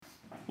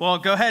Well,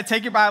 go ahead,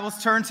 take your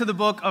Bibles, turn to the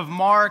book of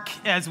Mark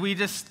as we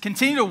just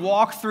continue to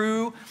walk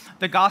through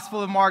the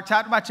Gospel of Mark,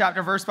 chapter by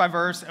chapter, verse by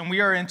verse. And we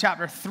are in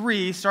chapter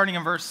 3, starting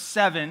in verse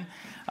 7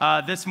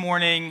 this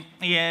morning.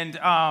 And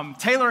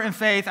Taylor and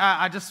Faith,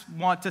 I just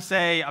want to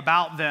say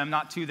about them,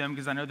 not to them,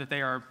 because I know that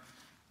they're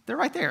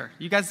right there.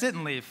 You guys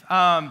didn't leave.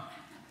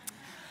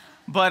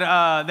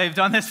 But they've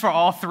done this for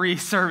all three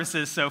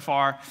services so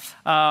far.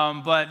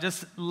 But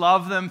just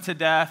love them to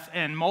death.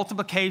 And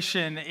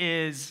multiplication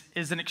is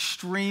an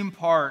extreme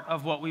part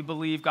of what we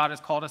believe God has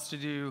called us to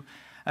do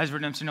as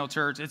Redemption Hill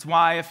Church. It's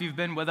why, if you've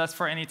been with us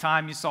for any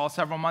time, you saw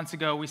several months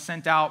ago, we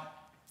sent out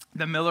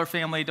the Miller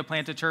family to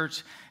plant a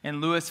church in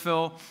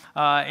Louisville.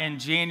 In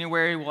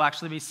January, we'll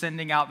actually be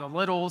sending out the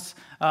Littles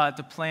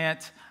to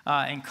plant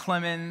in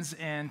Clemens,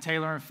 and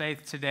Taylor and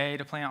Faith today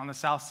to plant on the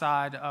south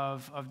side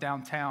of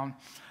downtown.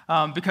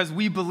 Because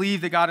we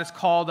believe that God has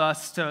called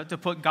us to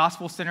put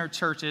gospel-centered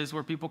churches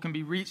where people can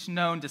be reached,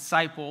 known,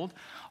 discipled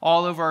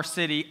all over our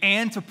city,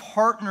 and to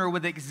partner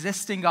with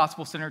existing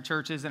gospel-centered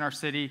churches in our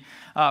city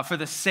for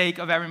the sake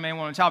of every man,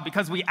 woman, and child.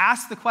 Because we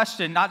ask the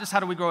question, not just how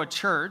do we grow a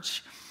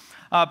church,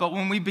 but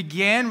when we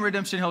began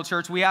Redemption Hill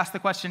Church, we asked the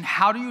question,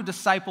 how do you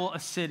disciple a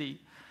city?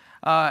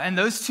 And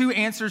those two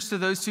answers to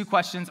those two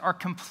questions are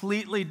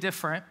completely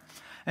different.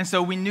 And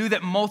so we knew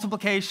that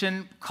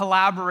multiplication,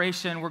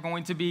 collaboration were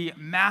going to be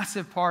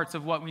massive parts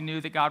of what we knew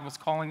that God was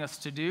calling us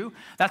to do.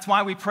 That's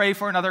why we pray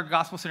for another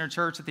gospel-centered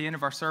church at the end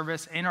of our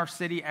service in our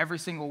city every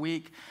single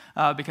week,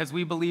 because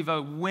we believe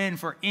a win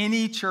for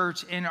any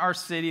church in our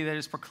city that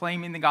is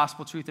proclaiming the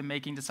gospel truth and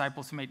making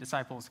disciples who make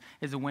disciples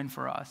is a win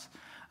for us.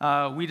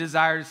 We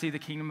desire to see the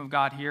kingdom of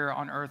God here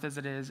on earth as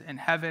it is in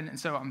heaven. And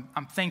so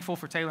I'm thankful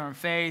for Taylor and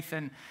Faith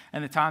and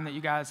the time that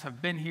you guys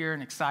have been here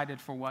and excited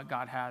for what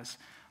God has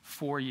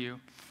for you.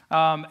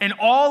 And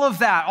all of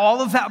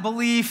that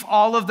belief,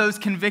 all of those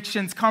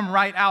convictions come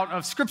right out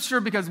of Scripture,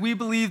 because we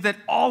believe that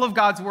all of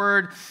God's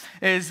Word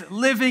is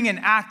living and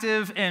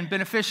active and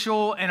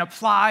beneficial and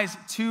applies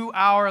to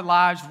our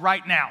lives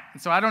right now.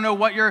 And so I don't know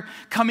what you're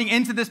coming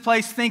into this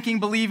place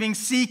thinking, believing,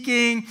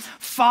 seeking,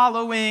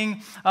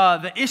 following,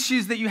 the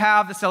issues that you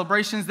have, the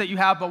celebrations that you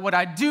have, but what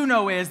I do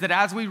know is that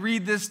as we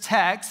read this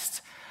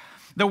text,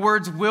 the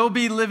words will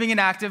be living and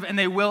active, and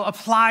they will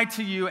apply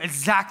to you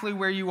exactly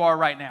where you are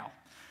right now.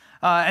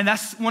 And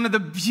that's one of the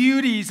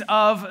beauties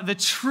of the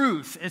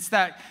truth. It's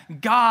that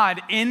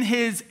God, in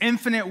his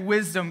infinite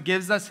wisdom,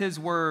 gives us his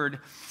word,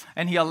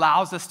 and he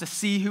allows us to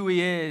see who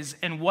he is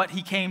and what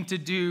he came to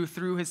do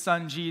through his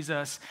son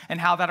Jesus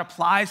and how that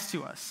applies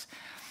to us.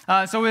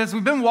 So as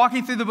we've been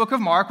walking through the book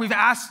of Mark, we've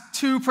asked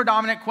two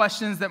predominant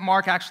questions that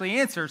Mark actually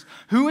answers.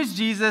 Who is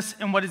Jesus,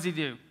 and what does he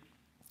do?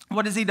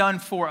 What has he done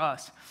for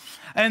us?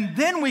 And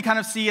then we kind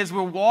of see, as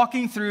we're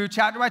walking through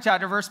chapter by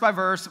chapter, verse by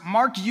verse,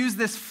 Mark used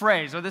this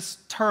phrase or this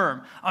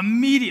term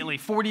immediately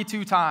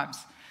 42 times.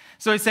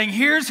 So he's saying,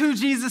 here's who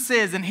Jesus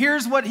is, and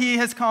here's what he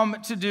has come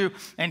to do,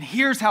 and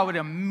here's how it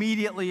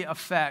immediately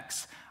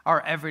affects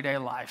our everyday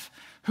life,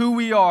 who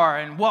we are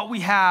and what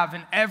we have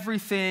and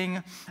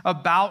everything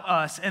about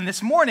us. And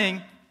this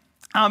morning,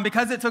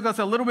 because it took us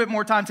a little bit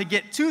more time to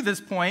get to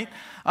this point,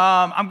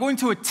 I'm going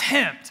to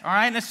attempt, all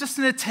right? And it's just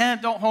an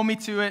attempt, don't hold me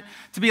to it,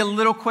 to be a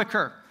little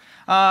quicker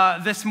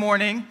this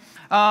morning.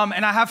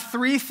 And I have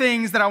three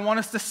things that I want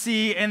us to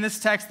see in this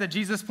text that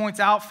Jesus points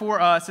out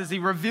for us as he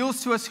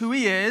reveals to us who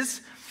he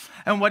is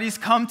and what he's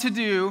come to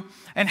do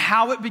and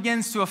how it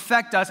begins to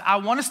affect us. I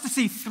want us to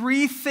see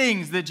three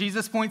things that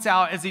Jesus points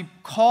out as he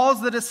calls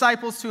the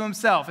disciples to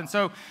himself. And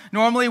so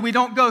normally we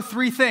don't go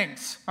three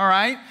things, all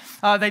right?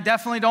 They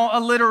definitely don't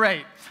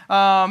alliterate.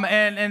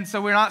 And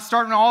so we're not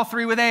starting all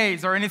three with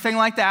A's or anything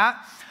like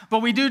that.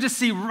 But we do just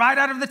see right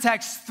out of the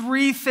text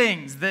three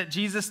things that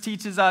Jesus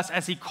teaches us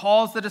as he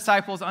calls the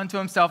disciples unto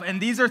himself. And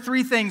these are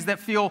three things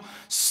that feel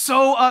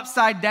so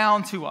upside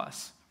down to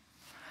us.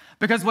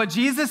 Because what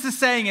Jesus is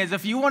saying is,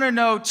 if you want to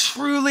know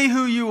truly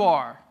who you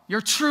are, your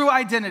true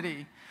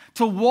identity,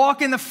 to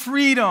walk in the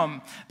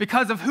freedom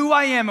because of who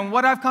I am and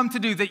what I've come to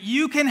do, that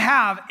you can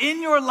have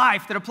in your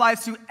life that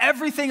applies to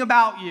everything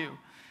about you,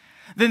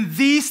 then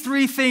these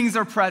three things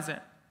are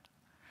present.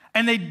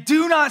 And they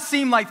do not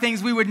seem like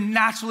things we would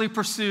naturally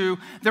pursue.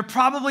 They're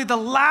probably the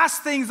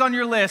last things on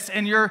your list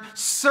in your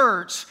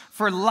search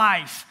for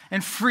life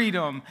and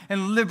freedom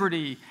and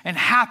liberty and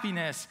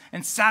happiness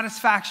and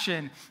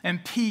satisfaction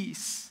and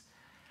peace.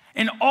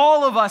 And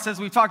all of us, as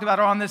we've talked about,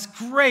 are on this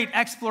great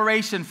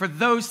exploration for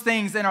those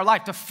things in our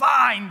life to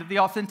find the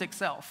authentic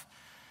self.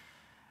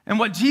 And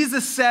what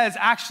Jesus says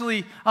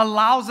actually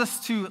allows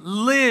us to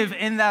live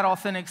in that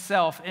authentic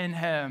self in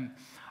him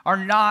are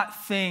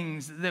not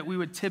things that we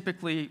would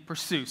typically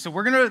pursue. So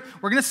we're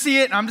gonna see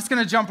it. I'm just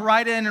gonna jump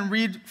right in and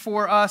read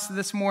for us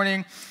this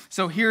morning.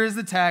 So here is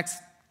the text,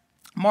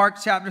 Mark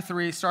chapter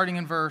 3, starting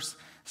in verse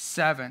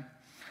 7.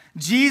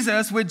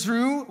 Jesus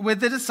withdrew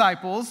with the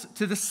disciples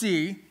to the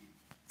sea,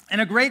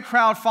 and a great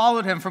crowd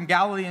followed him from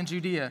Galilee and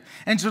Judea,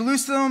 and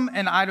Jerusalem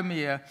and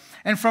Idumea,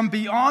 and from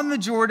beyond the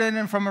Jordan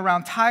and from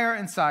around Tyre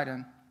and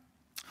Sidon.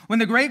 When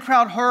the great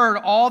crowd heard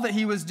all that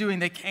he was doing,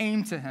 they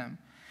came to him.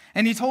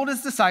 And he told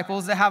his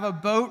disciples to have a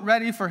boat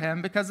ready for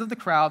him because of the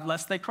crowd,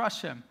 lest they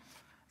crush him.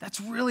 That's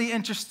really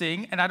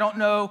interesting, and I don't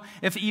know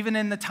if even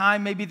in the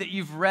time maybe that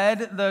you've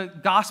read the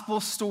gospel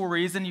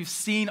stories and you've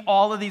seen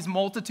all of these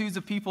multitudes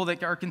of people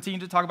that are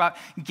continuing to talk about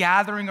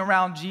gathering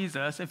around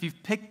Jesus, if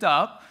you've picked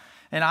up,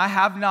 and I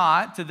have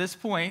not to this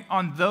point,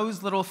 on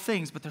those little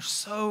things, but they're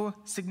so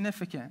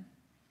significant.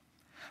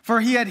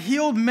 For he had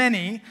healed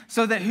many,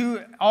 so that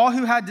all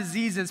who had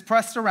diseases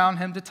pressed around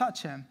him to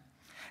touch him.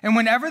 And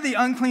whenever the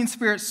unclean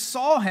spirits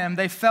saw him,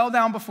 they fell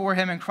down before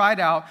him and cried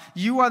out,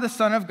 "You are the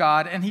Son of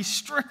God." And he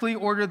strictly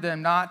ordered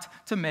them not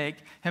to make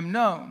him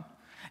known.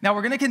 Now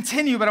we're going to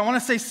continue, but I want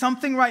to say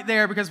something right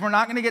there because we're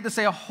not going to get to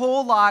say a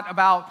whole lot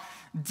about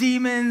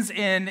demons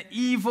and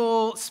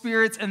evil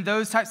spirits and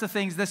those types of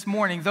things this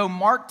morning, though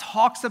Mark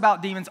talks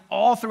about demons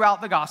all throughout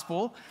the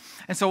gospel.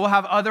 And so we'll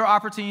have other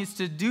opportunities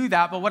to do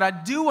that. But what I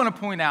do want to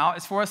point out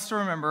is for us to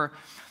remember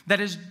that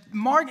as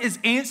Mark is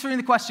answering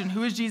the question,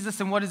 who is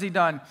Jesus and what has he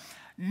done?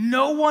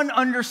 No one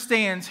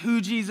understands who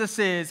Jesus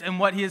is and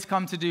what he has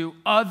come to do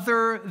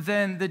other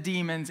than the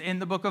demons in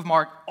the book of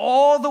Mark,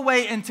 all the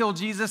way until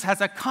Jesus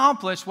has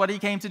accomplished what he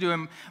came to do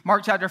in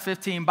Mark chapter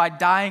 15 by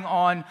dying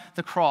on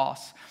the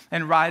cross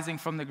and rising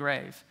from the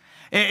grave.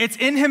 It's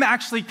in him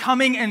actually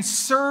coming and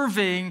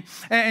serving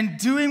and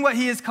doing what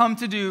he has come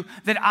to do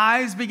that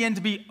eyes begin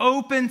to be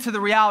open to the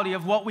reality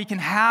of what we can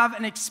have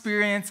and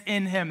experience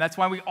in him. That's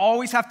why we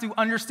always have to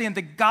understand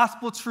the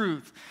gospel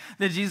truth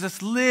that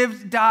Jesus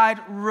lived, died,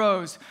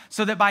 rose,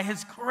 so that by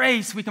his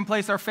grace we can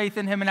place our faith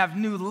in him and have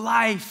new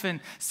life and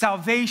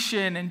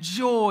salvation and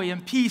joy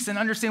and peace and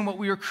understand what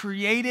we were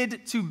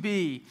created to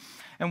be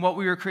and what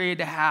we were created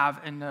to have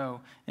and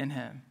know in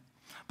him.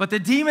 But the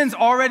demons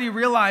already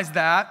realize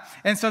that,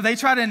 and so they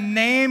try to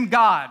name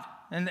God.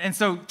 And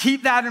so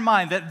keep that in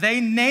mind, that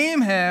they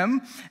name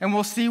him, and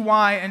we'll see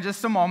why in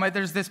just a moment.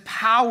 There's this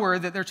power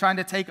that they're trying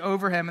to take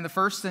over him in the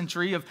first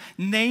century of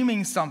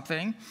naming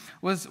something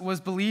was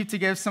believed to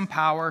give some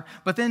power.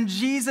 But then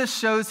Jesus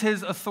shows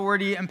his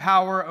authority and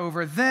power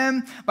over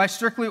them by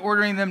strictly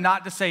ordering them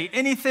not to say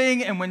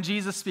anything. And when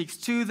Jesus speaks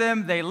to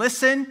them, they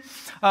listen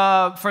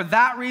for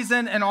that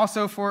reason and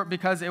also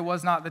because it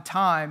was not the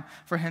time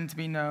for him to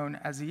be known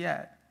as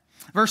yet.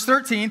 Verse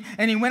 13,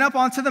 and he went up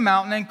onto the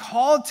mountain and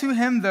called to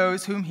him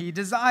those whom he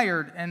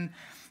desired, and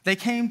they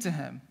came to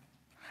him.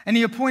 And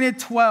he appointed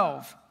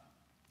 12,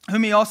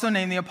 whom he also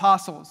named the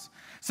apostles,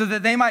 so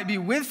that they might be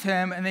with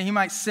him and that he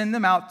might send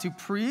them out to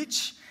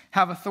preach,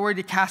 have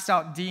authority to cast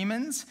out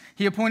demons.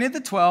 He appointed the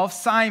 12,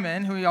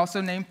 Simon, who he also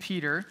named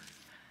Peter,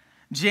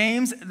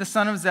 James, the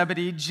son of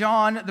Zebedee,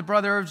 John, the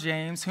brother of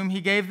James, whom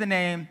he gave the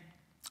name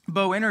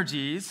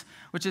Boanerges,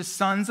 which is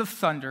sons of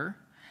thunder,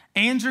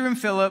 Andrew and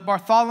Philip,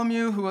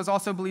 Bartholomew, who was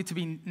also believed to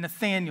be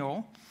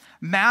Nathaniel,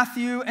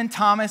 Matthew and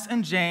Thomas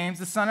and James,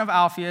 the son of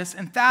Alphaeus,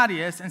 and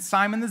Thaddeus and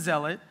Simon the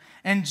Zealot,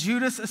 and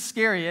Judas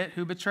Iscariot,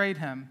 who betrayed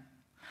him.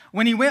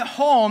 When he went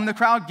home, the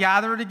crowd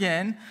gathered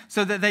again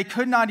so that they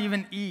could not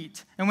even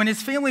eat. And when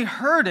his family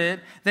heard it,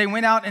 they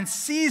went out and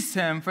seized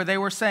him, for they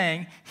were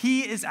saying,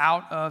 "He is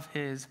out of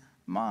his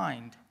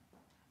mind."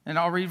 And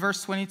I'll read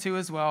verse 22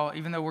 as well,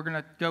 even though we're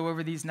going to go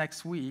over these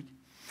next week.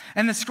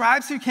 And the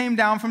scribes who came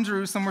down from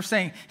Jerusalem were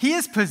saying, "He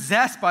is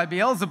possessed by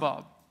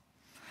Beelzebub,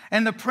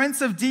 and the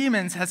prince of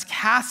demons has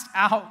cast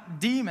out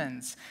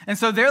demons." And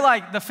so they're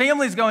like, the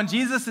family's going,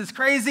 Jesus is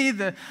crazy.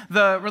 The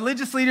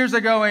religious leaders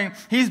are going,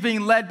 he's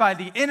being led by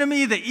the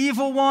enemy, the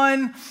evil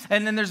one.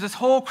 And then there's this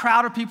whole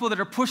crowd of people that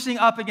are pushing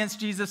up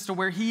against Jesus to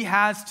where he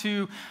has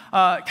to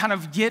kind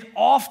of get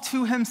off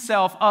to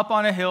himself up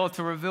on a hill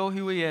to reveal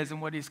who he is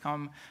and what he's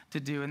come to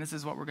do. And this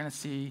is what we're going to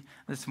see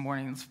this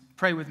morning. Let's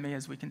pray with me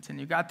as we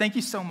continue. God, thank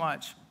you so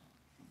much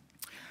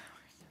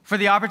for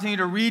the opportunity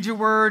to read your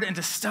word and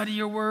to study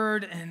your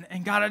word.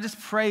 And God, I just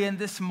pray in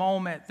this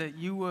moment that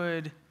you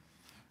would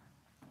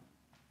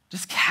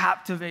just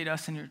captivate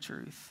us in your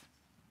truth.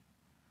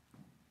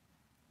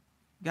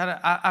 God,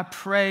 I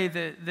pray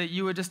that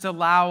you would just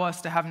allow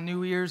us to have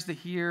new ears to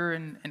hear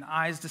and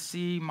eyes to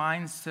see,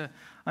 minds to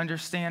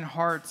understand,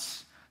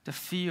 hearts to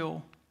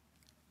feel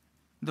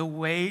the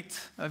weight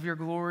of your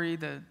glory,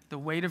 the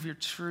weight of your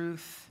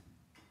truth.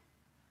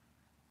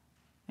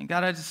 And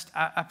God,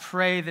 I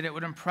pray that it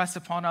would impress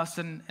upon us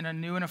in a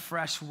new and a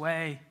fresh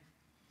way.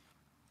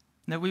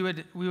 That we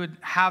would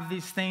have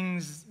these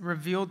things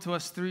revealed to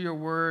us through your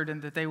word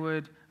and that they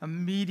would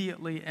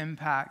immediately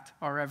impact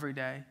our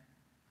everyday.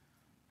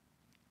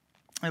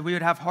 And we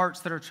would have hearts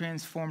that are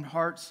transformed,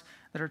 hearts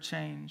that are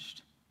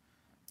changed.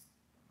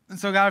 And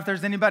so, God, if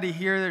there's anybody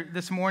here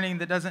this morning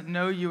that doesn't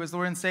know you as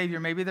Lord and Savior,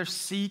 maybe they're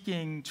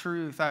seeking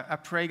truth. I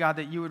pray, God,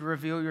 that you would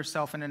reveal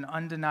yourself in an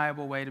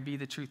undeniable way to be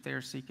the truth they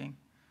are seeking.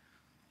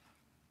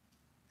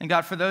 And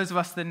God, for those of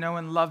us that know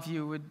and love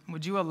you,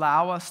 would you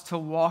allow us to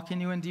walk in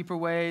you in deeper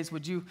ways?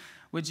 Would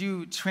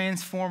you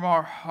transform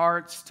our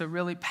hearts to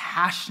really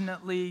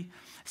passionately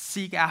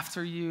seek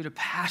after you, to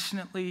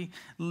passionately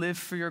live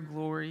for your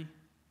glory,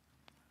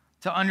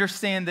 to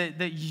understand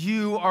that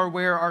you are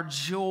where our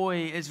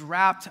joy is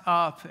wrapped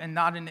up and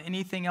not in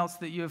anything else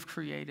that you have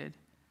created.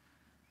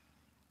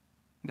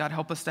 God,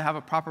 help us to have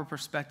a proper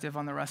perspective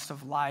on the rest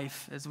of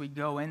life as we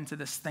go into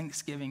this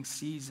Thanksgiving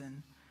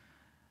season,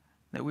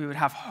 that we would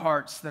have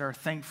hearts that are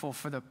thankful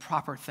for the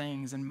proper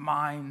things and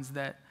minds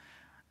that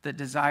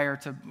desire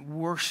to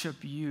worship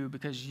you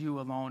because you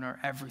alone are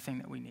everything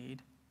that we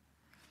need.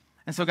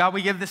 And so, God,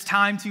 we give this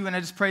time to you, and I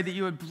just pray that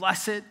you would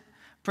bless it.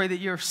 Pray that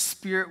your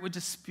Spirit would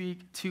just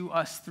speak to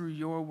us through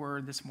your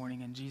word this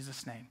morning. In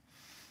Jesus' name,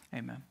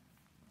 amen.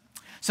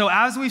 So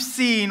as we've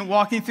seen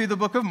walking through the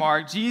book of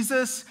Mark,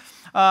 Jesus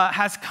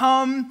has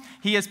come.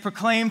 He is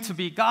proclaimed to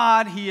be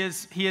God. He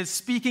is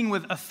speaking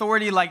with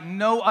authority like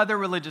no other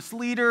religious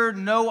leader,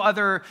 no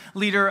other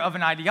leader of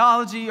an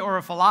ideology or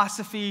a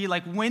philosophy.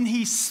 Like when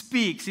he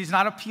speaks, he's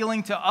not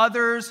appealing to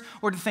others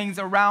or to things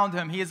around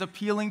him. He is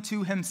appealing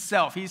to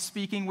himself. He's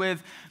speaking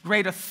with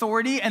great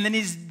authority, and then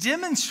he's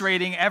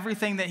demonstrating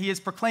everything that he is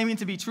proclaiming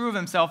to be true of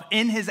himself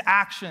in his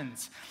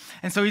actions.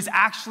 And so he's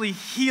actually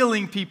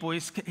healing people.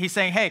 He's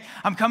saying, hey,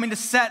 I'm coming to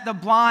set the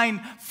blind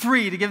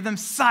free, to give them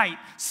sight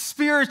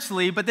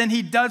spiritually, but then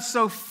he does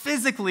so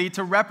physically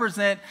to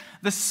represent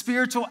the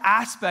spiritual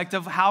aspect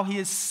of how he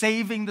is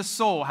saving the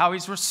soul, how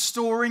he's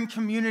restoring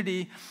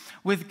community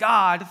with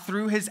God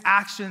through his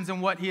actions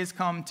and what he has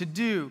come to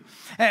do.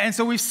 And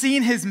so we've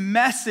seen his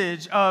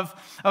message of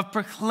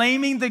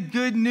proclaiming the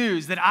good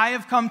news that I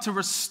have come to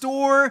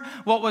restore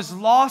what was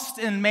lost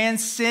in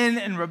man's sin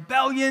and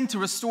rebellion, to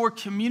restore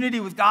community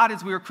with God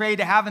as we were created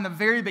to have in the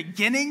very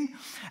beginning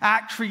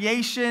at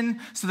creation,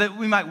 so that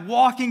we might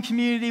walk in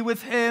community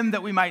with him,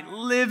 that we might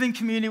live in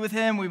community with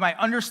him, we might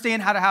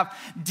understand how to have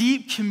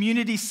deep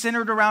community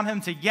centered around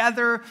him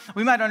together,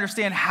 we might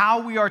understand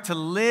how we are to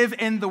live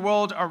in the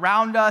world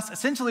around us.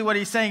 Essentially what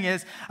he's saying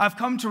is, I've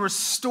come to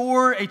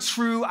restore a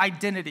true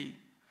identity.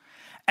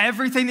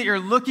 Everything that you're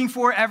looking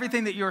for,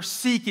 everything that you're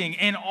seeking,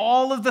 in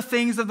all of the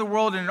things of the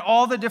world and in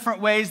all the different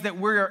ways that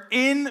we're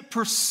in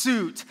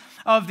pursuit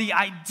of the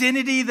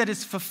identity that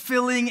is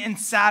fulfilling and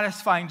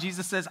satisfying,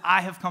 Jesus says,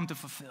 I have come to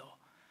fulfill.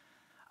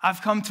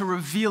 I've come to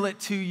reveal it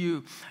to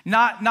you.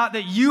 Not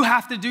that you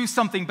have to do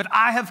something, but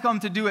I have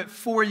come to do it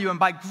for you. And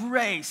by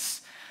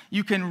grace,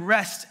 you can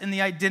rest in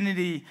the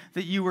identity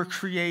that you were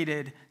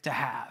created to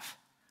have.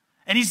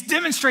 And he's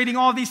demonstrating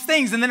all these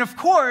things. And then, of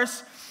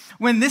course,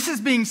 when this is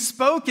being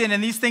spoken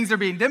and these things are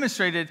being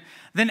demonstrated,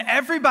 then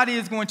everybody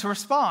is going to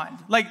respond.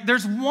 Like,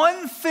 there's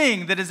one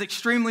thing that is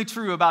extremely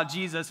true about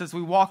Jesus as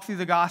we walk through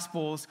the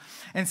Gospels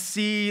and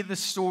see the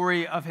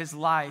story of his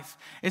life.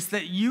 It's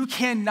that you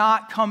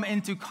cannot come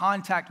into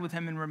contact with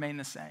him and remain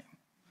the same.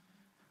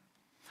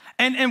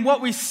 And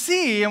what we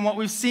see and what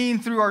we've seen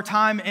through our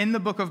time in the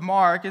book of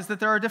Mark is that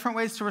there are different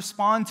ways to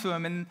respond to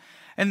him.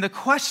 And the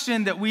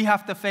question that we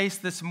have to face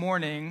this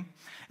morning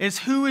is,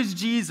 who is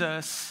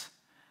Jesus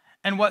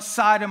and what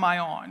side am I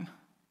on?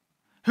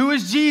 Who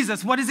is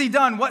Jesus? What has he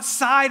done? What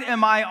side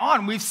am I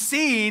on? We've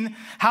seen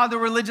how the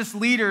religious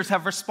leaders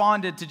have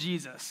responded to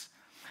Jesus.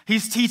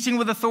 He's teaching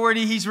with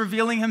authority. He's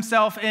revealing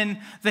himself in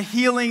the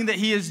healing that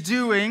he is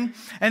doing.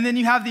 And then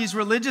you have these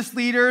religious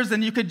leaders,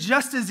 and you could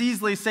just as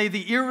easily say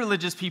the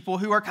irreligious people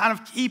who are kind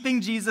of keeping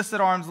Jesus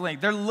at arm's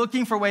length. They're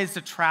looking for ways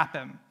to trap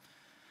him.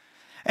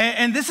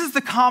 And this is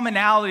the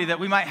commonality that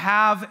we might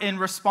have in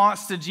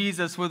response to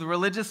Jesus with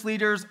religious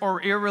leaders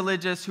or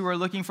irreligious who are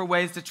looking for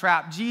ways to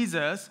trap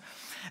Jesus.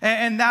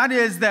 And that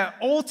is that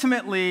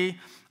ultimately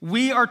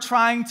we are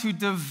trying to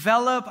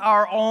develop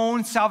our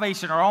own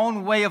salvation, our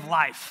own way of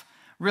life.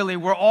 Really,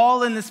 we're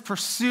all in this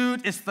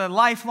pursuit. It's the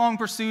lifelong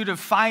pursuit of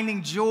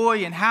finding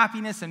joy and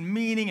happiness and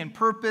meaning and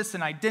purpose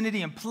and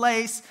identity and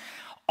place.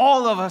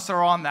 All of us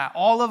are on that.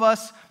 All of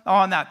us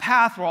are on that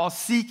path. We're all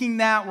seeking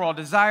that. We're all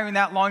desiring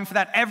that, longing for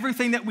that.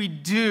 Everything that we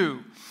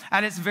do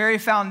at its very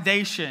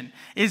foundation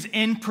is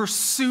in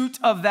pursuit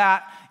of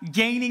that,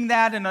 gaining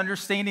that and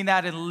understanding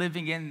that and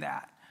living in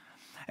that.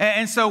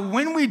 And so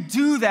when we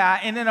do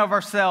that in and of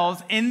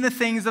ourselves, in the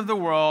things of the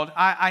world,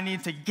 I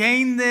need to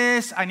gain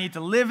this, I need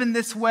to live in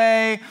this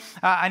way,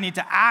 I need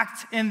to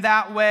act in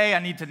that way, I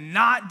need to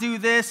not do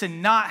this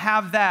and not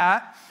have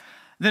that,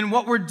 then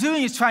what we're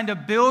doing is trying to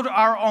build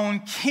our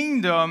own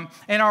kingdom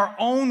and our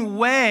own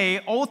way,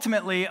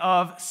 ultimately,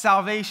 of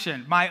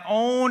salvation, my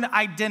own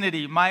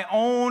identity, my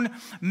own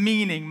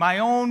meaning, my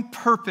own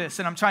purpose.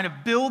 And I'm trying to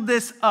build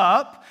this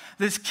up,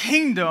 this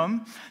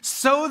kingdom,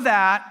 so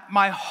that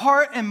my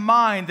heart and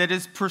mind that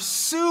is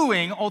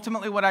pursuing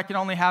ultimately what I can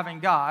only have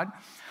in God,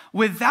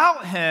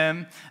 without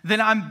him,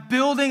 then I'm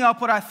building up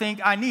what I think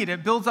I need.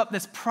 It builds up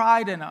this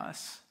pride in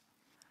us.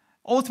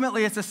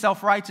 Ultimately, it's a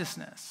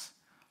self-righteousness.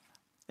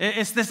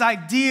 It's this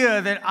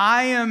idea that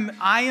I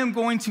am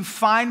going to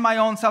find my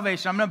own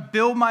salvation. I'm going to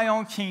build my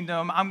own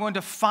kingdom. I'm going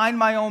to find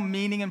my own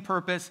meaning and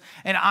purpose,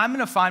 and I'm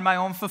going to find my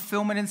own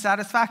fulfillment and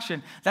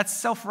satisfaction. That's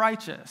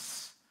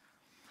self-righteous.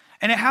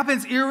 And it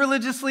happens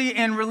irreligiously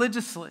and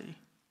religiously.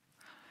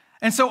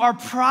 And so our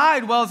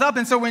pride wells up.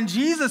 And so when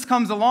Jesus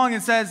comes along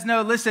and says,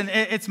 no, listen,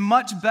 it's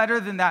much better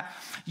than that.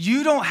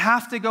 You don't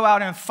have to go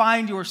out and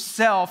find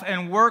yourself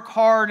and work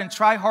hard and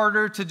try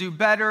harder to do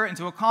better and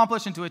to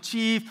accomplish and to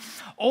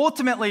achieve.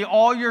 ultimately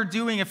all you're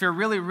doing, if you're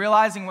really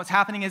realizing what's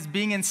happening, is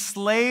being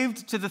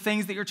enslaved to the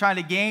things that you're trying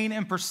to gain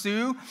and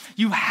pursue.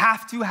 You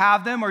have to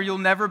have them or you'll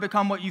never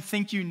become what you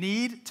think you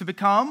need to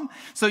become.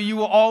 So you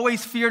will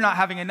always fear not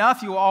having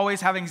enough. You will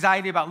always have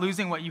anxiety about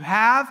losing what you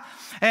have.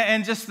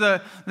 And just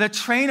the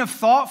train of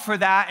thought for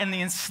that and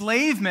the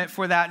enslavement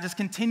for that just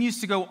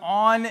continues to go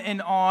on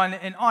and on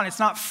and on. It's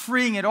not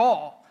freeing at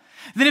all.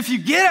 Then if you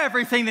get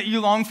everything that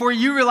you long for,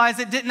 you realize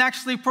it didn't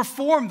actually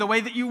perform the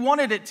way that you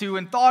wanted it to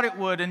and thought it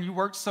would, and you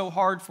worked so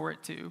hard for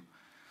it to.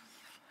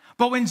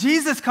 But when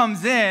Jesus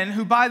comes in,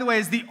 who, by the way,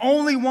 is the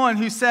only one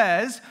who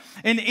says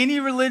in any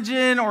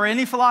religion or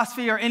any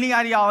philosophy or any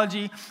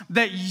ideology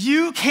that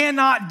you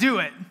cannot do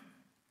it,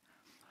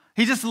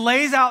 he just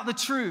lays out the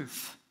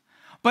truth.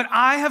 But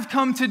I have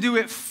come to do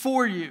it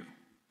for you.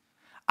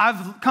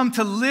 I've come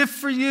to live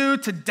for you,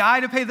 to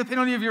die to pay the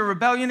penalty of your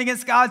rebellion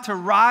against God, to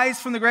rise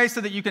from the grave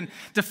so that you can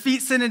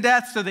defeat sin and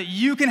death, so that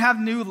you can have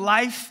new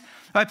life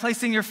by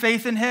placing your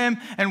faith in him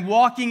and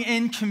walking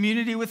in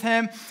community with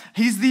him.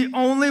 He's the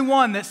only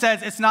one that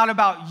says it's not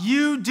about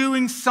you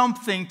doing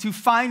something to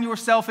find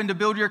yourself and to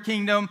build your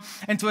kingdom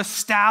and to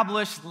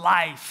establish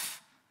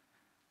life.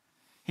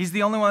 He's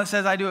the only one that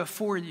says, I do it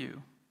for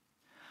you.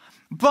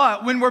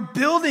 But when we're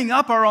building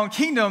up our own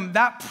kingdom,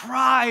 that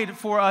pride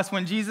for us,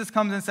 when Jesus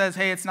comes and says,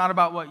 hey, it's not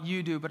about what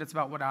you do, but it's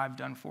about what I've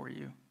done for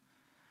you,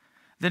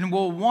 then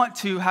we'll want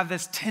to have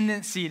this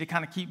tendency to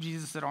kind of keep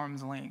Jesus at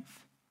arm's length.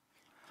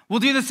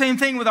 We'll do the same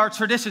thing with our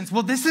traditions.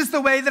 Well, this is the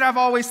way that I've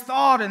always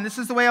thought, and this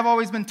is the way I've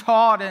always been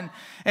taught.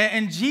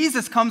 And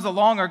Jesus comes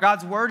along, or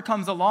God's word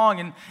comes along,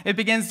 and it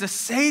begins to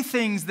say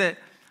things that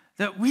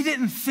we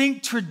didn't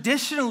think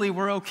traditionally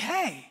were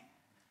okay.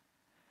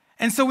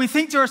 And so we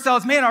think to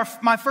ourselves, man,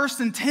 my first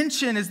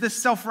intention is this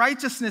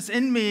self-righteousness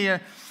in me.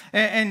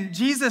 And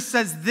Jesus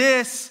says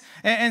this,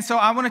 and so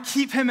I want to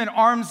keep him at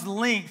arm's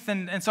length.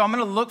 And so I'm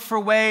going to look for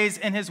ways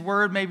in his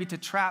word maybe to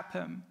trap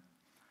him.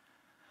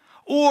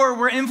 Or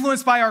we're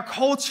influenced by our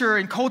culture,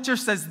 and culture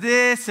says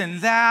this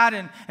and that,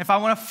 and if I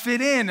want to fit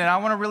in and I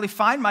want to really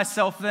find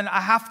myself, then I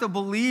have to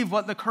believe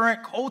what the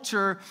current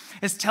culture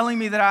is telling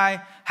me that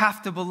I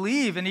have to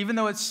believe. And even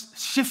though it's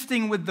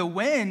shifting with the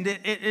wind,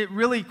 it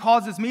really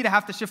causes me to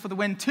have to shift with the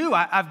wind too.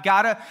 I've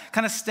got to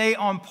kind of stay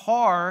on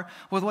par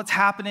with what's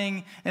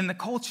happening in the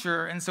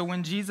culture. And so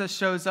when Jesus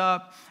shows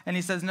up and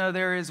he says, no,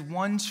 there is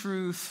one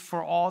truth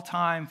for all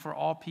time, for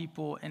all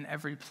people, in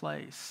every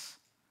place.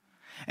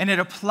 And it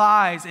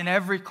applies in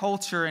every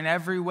culture, in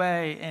every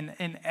way,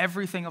 in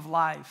everything of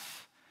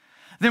life.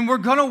 Then we're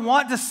going to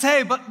want to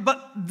say,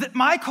 but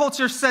my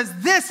culture says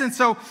this, and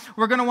so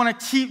we're going to want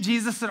to keep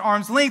Jesus at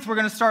arm's length. We're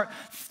going to start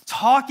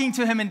talking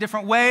to him in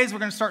different ways. We're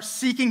going to start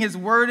seeking his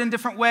word in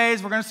different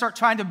ways. We're going to start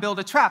trying to build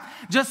a trap,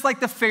 just like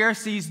the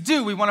Pharisees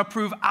do. We want to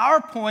prove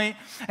our point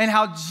and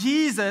how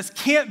Jesus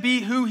can't be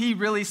who he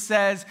really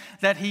says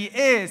that he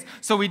is.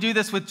 So we do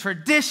this with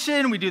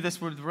tradition. We do this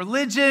with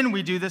religion.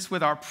 We do this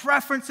with our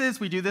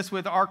preferences. We do this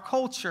with our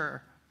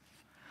culture.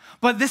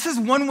 But this is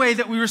one way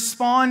that we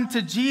respond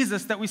to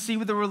Jesus that we see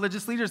with the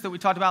religious leaders that we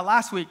talked about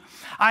last week.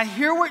 I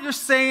hear what you're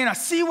saying, I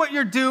see what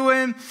you're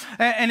doing,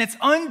 and it's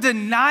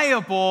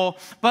undeniable,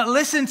 but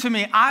listen to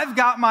me, I've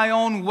got my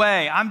own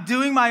way. I'm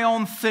doing my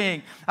own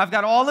thing. I've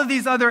got all of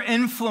these other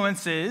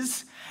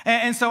influences,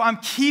 and so I'm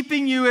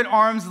keeping you at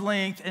arm's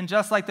length, and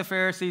just like the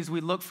Pharisees, we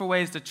look for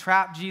ways to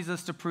trap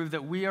Jesus to prove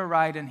that we are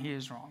right and he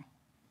is wrong.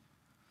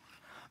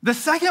 The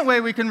second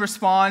way we can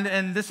respond,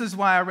 and this is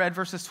why I read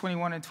verses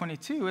 21 and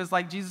 22, is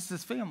like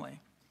Jesus' family.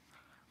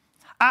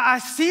 I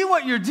see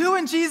what you're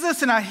doing,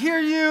 Jesus, and I hear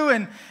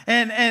you,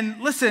 and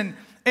listen,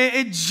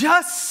 it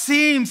just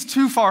seems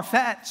too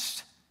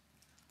far-fetched.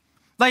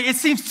 Like, it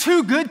seems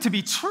too good to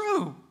be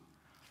true.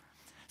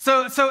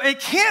 So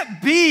it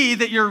can't be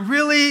that you're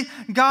really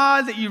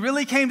God, that you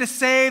really came to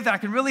save, that I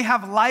can really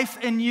have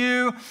life in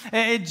you.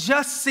 It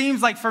just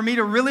seems like for me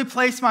to really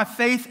place my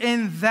faith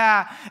in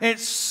that,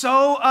 it's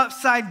so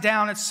upside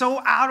down. It's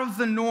so out of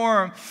the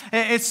norm.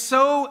 It's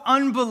so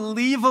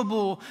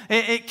unbelievable.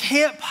 It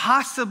can't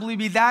possibly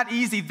be that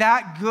easy,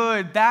 that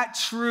good, that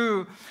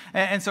true.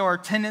 And so our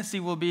tendency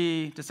will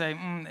be to say,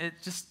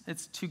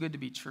 it's too good to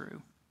be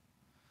true.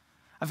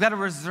 I've got to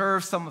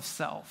reserve some of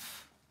self.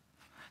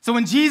 So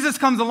when Jesus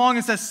comes along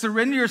and says,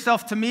 surrender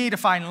yourself to me to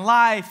find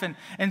life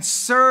and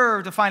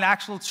serve, to find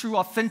actual, true,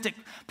 authentic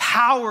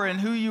power in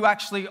who you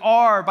actually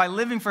are by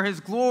living for his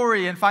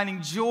glory and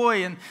finding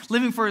joy and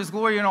living for his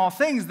glory in all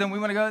things, then we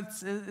want to go,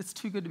 it's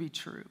too good to be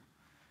true.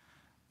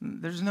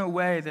 There's no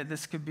way that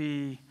this could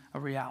be a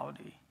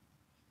reality.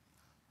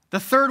 The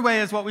third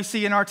way is what we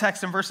see in our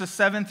text in verses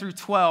 7 through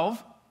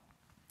 12,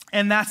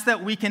 and that's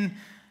that we can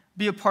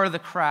be a part of the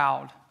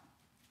crowd.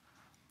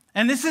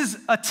 And this is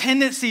a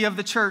tendency of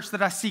the church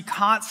that I see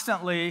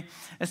constantly,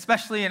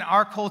 especially in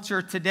our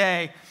culture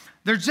today.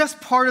 They're just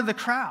part of the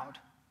crowd.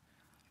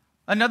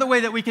 Another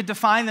way that we could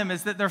define them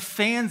is that they're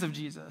fans of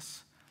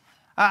Jesus.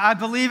 I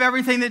believe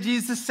everything that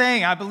Jesus is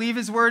saying. I believe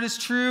his word is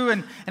true,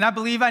 and I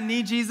believe I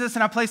need Jesus,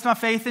 and I place my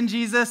faith in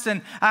Jesus,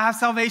 and I have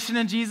salvation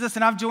in Jesus,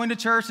 and I've joined a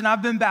church, and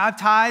I've been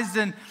baptized,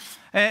 and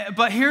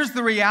But here's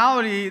the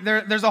reality.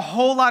 There's a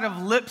whole lot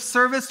of lip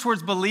service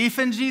towards belief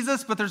in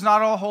Jesus, but there's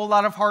not a whole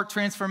lot of heart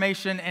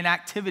transformation and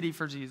activity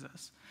for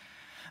Jesus.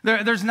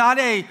 There's not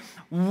a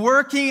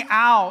working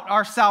out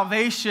our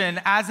salvation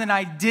as an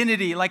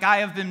identity, like I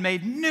have been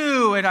made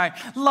new and I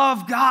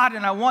love God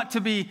and I want to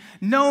be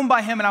known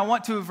by Him and I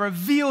want to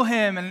reveal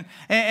Him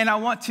and I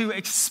want to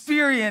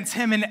experience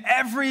Him in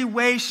every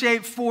way,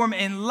 shape, form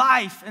in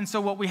life. And so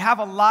what we have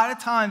a lot of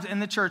times in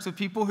the church with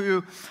people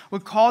who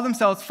would call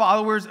themselves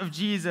followers of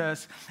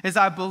Jesus is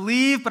I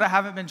believe, but I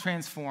haven't been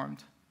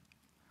transformed.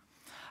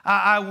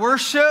 I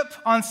worship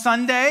on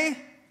Sunday,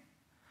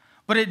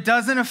 but it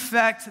doesn't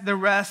affect the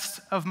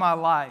rest of my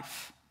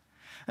life.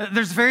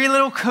 There's very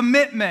little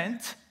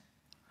commitment,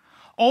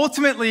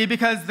 ultimately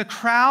because the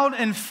crowd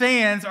and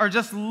fans are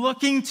just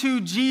looking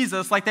to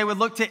Jesus like they would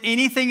look to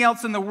anything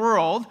else in the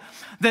world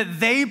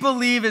that they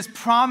believe is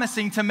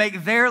promising to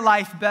make their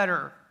life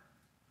better.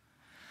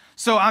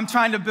 So I'm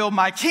trying to build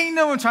my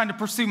kingdom. I'm trying to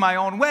pursue my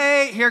own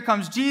way. Here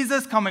comes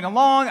Jesus coming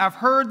along. I've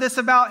heard this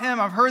about Him.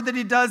 I've heard that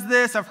He does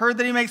this. I've heard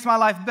that He makes my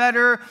life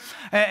better.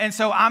 And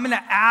so I'm going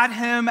to add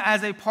Him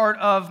as a part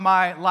of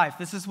my life.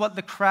 This is what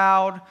the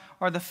crowd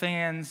or the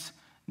fans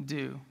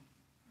do.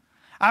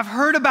 I've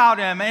heard about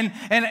Him and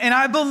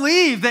I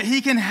believe that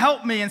He can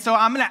help me. And so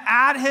I'm going to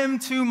add Him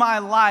to my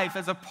life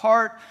as a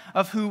part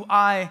of who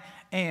I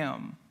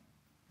am.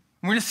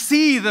 We're going to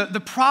see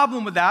the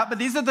problem with that, but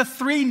these are the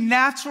three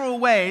natural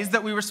ways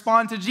that we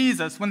respond to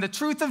Jesus. When the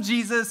truth of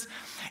Jesus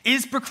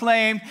is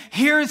proclaimed,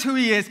 here's who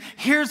He is,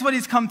 here's what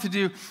He's come to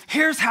do,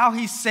 here's how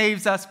He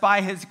saves us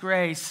by His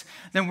grace,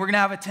 then we're going to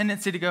have a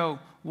tendency to go,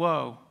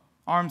 whoa,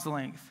 arm's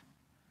length.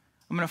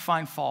 I'm going to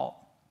find fault.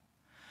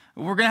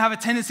 We're going to have a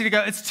tendency to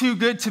go, it's too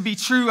good to be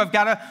true. I've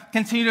got to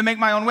continue to make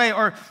my own way.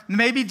 Or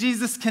maybe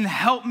Jesus can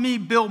help me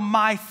build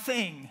my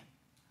thing.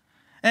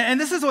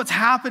 And this is what's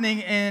happening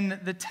in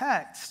the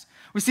text.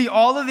 We see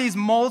all of these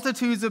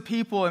multitudes of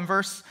people in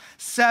verse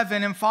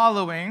 7 and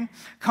following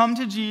come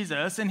to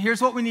Jesus. And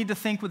here's what we need to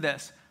think with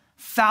this.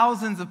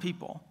 Thousands of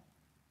people.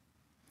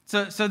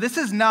 So this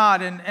is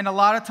not, and a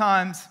lot of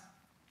times,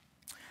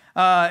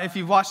 if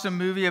you've watched a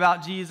movie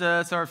about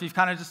Jesus, or if you've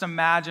kind of just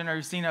imagined, or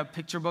you've seen a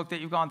picture book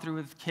that you've gone through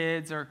with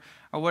kids, or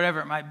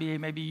whatever it might be,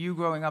 maybe you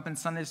growing up in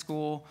Sunday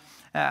school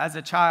as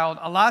a child,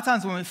 a lot of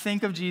times when we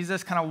think of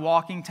Jesus kind of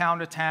walking town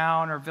to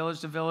town or village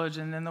to village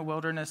and in the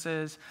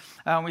wildernesses,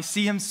 we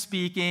see Him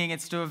speaking.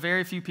 It's to a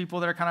very few people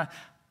that are kind of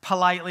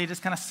politely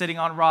just kind of sitting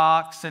on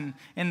rocks and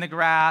in the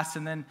grass,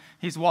 and then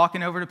He's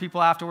walking over to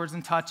people afterwards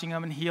and touching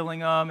them and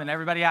healing them, and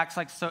everybody acts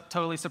like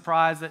totally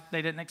surprised that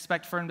they didn't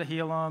expect for Him to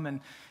heal them,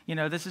 and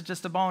this is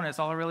just a bonus.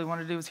 All I really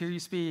want to do is hear you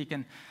speak,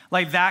 and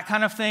like that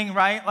kind of thing,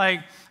 right?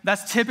 Like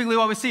that's typically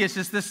what we see. It's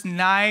just this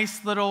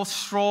nice little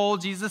stroll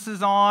Jesus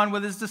is on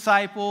with His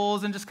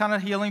disciples and just kind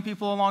of healing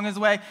people along His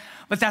way,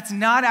 but that's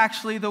not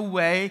actually the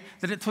way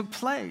that it took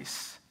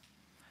place.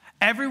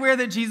 Everywhere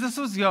that Jesus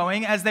was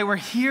going, as they were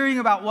hearing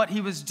about what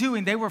He was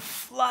doing, they were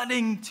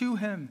flooding to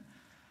Him.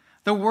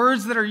 The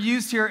words that are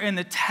used here in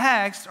the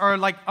text are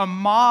like a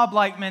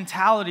mob-like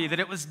mentality, that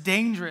it was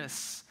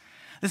dangerous.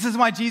 This is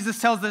why Jesus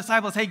tells the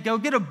disciples, hey, go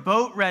get a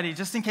boat ready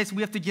just in case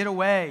we have to get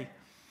away.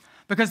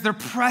 Because they're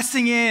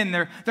pressing in,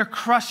 they're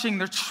crushing,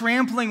 they're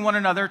trampling one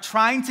another,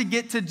 trying to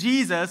get to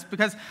Jesus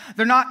because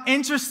they're not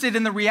interested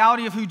in the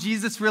reality of who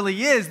Jesus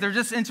really is. They're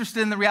just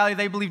interested in the reality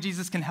they believe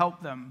Jesus can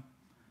help them.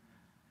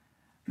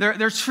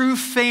 They're true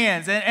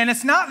fans. And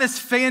it's not this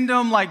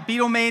fandom like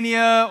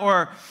Beatlemania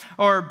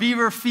or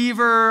Beaver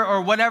Fever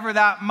or whatever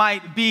that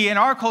might be in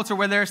our culture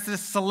where there's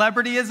this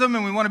celebrityism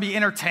and we want to be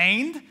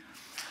entertained.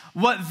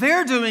 What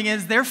they're doing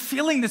is they're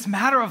feeling this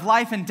matter of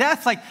life and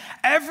death. Like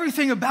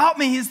everything about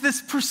me is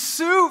this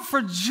pursuit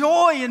for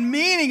joy and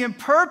meaning and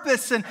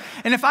purpose. And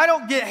if I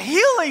don't get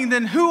healing,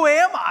 then who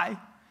am I?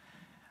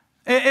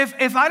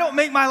 If I don't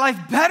make my life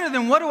better,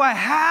 then what do I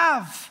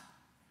have?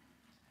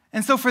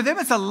 And so for them,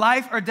 it's a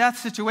life or death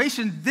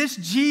situation. This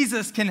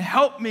Jesus can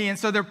help me. And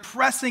so they're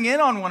pressing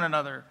in on one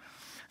another.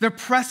 They're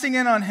pressing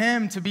in on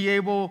Him to be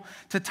able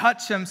to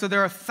touch Him. So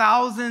there are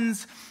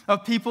thousands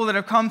of people that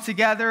have come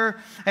together.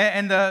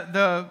 And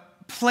the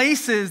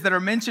places that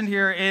are mentioned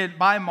here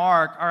by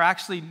Mark are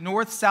actually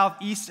north, south,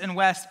 east, and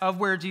west of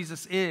where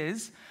Jesus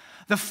is.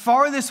 The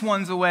farthest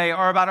ones away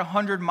are about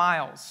 100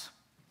 miles.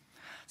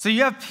 So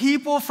you have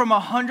people from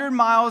 100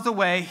 miles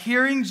away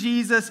hearing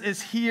Jesus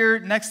is here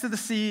next to the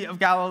Sea of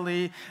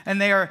Galilee, and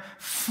they are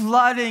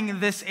flooding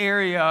this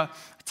area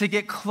to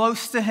get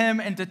close to Him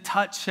and to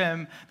touch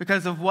Him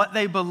because of what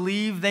they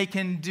believe they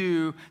can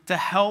do to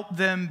help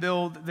them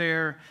build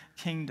their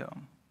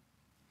kingdom.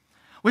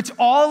 Which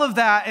all of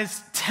that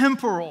is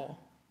temporal.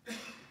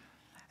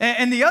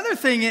 And the other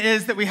thing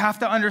is that we have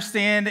to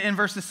understand in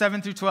verses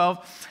 7 through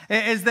 12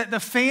 is that the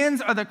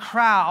fans are the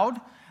crowd.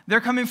 They're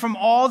coming from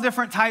all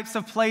different types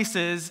of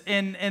places,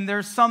 and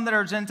there's some that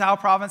are Gentile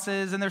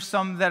provinces, and there's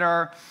some that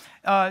are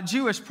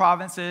Jewish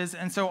provinces.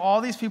 And so all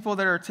these people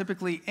that are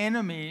typically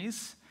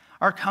enemies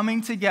are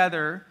coming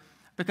together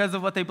because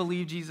of what they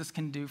believe Jesus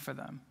can do for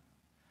them.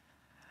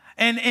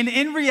 And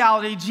in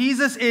reality,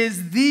 Jesus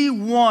is the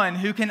one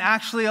who can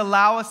actually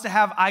allow us to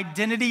have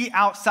identity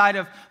outside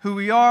of who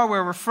we are,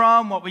 where we're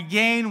from, what we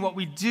gain, what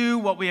we do,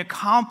 what we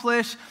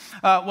accomplish,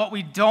 what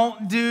we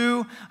don't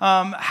do,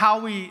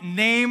 how we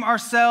name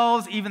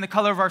ourselves, even the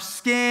color of our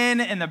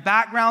skin and the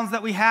backgrounds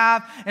that we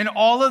have, and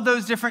all of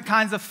those different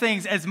kinds of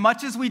things. As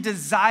much as we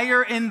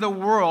desire in the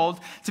world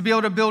to be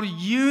able to build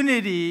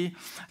unity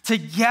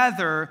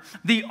together,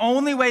 the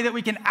only way that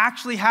we can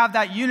actually have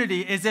that unity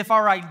is if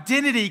our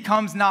identity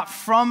comes not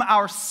from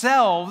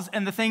ourselves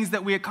and the things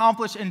that we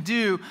accomplish and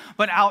do,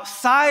 but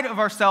outside of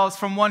ourselves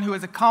from one who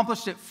has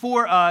accomplished it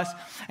for us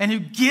and who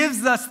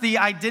gives us the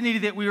identity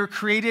that we were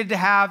created to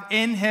have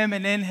in him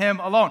and in him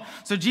alone.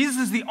 So Jesus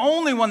is the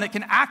only one that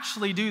can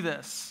actually do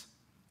this.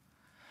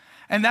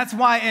 And that's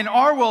why in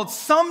our world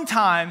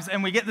sometimes,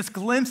 and we get this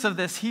glimpse of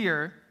this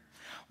here,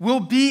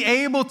 we'll be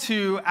able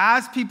to,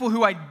 as people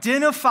who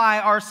identify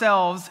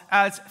ourselves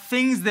as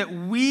things that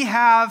we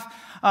have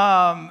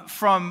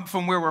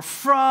from where we're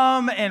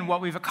from and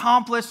what we've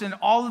accomplished and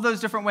all of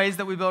those different ways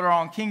that we build our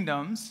own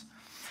kingdoms.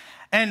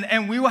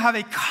 And we will have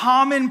a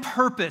common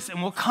purpose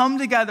and we'll come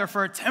together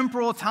for a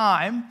temporal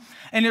time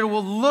and it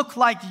will look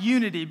like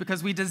unity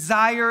because we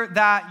desire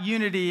that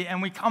unity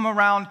and we come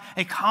around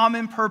a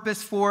common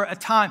purpose for a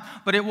time.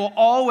 But it will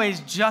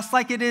always, just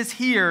like it is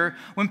here,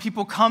 when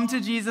people come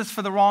to Jesus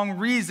for the wrong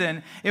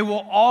reason, it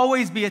will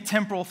always be a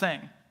temporal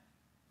thing.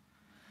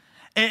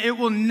 It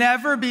will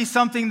never be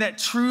something that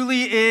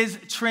truly is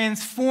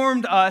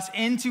transformed us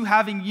into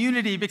having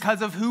unity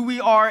because of who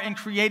we are and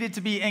created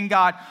to be in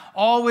God,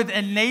 all with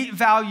innate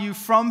value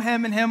from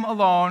him and him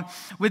alone,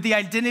 with the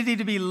identity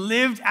to be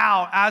lived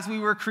out as we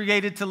were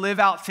created to live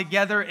out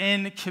together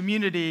in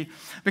community.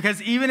 Because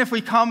even if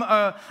we come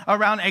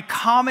around a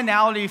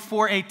commonality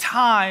for a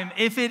time,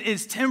 if it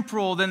is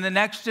temporal, then the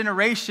next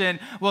generation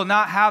will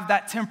not have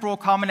that temporal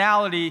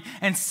commonality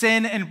and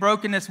sin and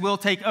brokenness will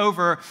take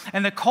over.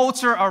 And the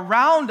culture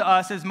around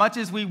us, as much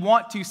as we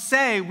want to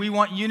say we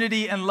want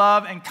unity and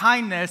love and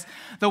kindness,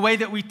 the way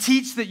that we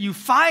teach that you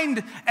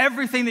find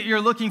everything that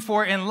you're looking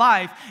for in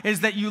life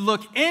is that you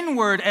look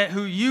inward at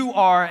who you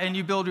are and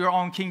you build your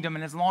own kingdom.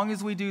 And as long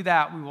as we do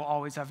that, we will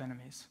always have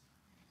enemies.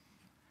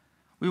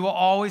 We will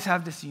always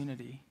have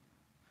disunity.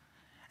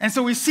 And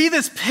so we see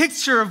this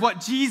picture of what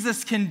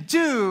Jesus can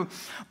do,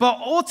 but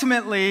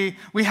ultimately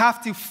we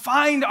have to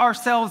find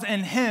ourselves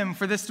in him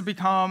for this to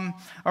become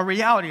a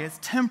reality. It's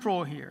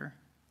temporal here.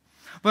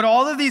 But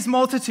all of these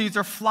multitudes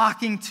are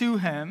flocking to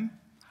him,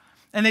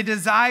 and they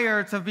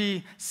desire to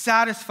be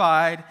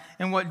satisfied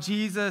in what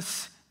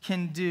Jesus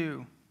can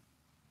do.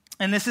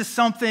 And this is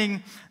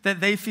something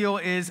that they feel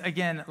is,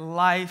 again,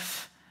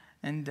 life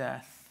and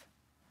death.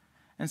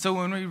 And so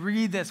when we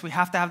read this, we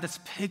have to have this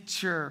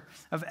picture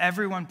of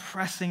everyone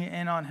pressing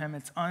in on him.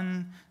 It's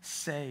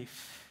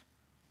unsafe.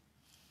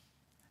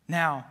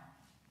 Now,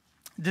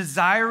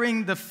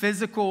 desiring the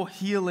physical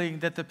healing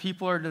that the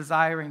people are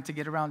desiring to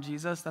get around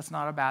Jesus, that's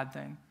not a bad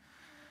thing.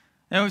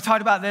 And we've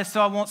talked about this, so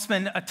I won't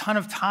spend a ton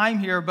of time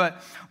here,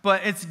 but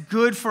it's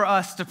good for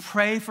us to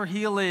pray for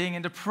healing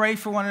and to pray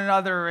for one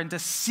another and to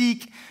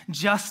seek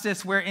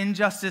justice where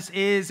injustice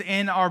is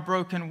in our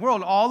broken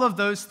world. All of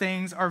those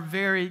things are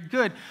very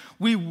good.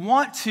 We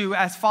want to,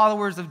 as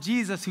followers of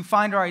Jesus who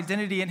find our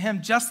identity in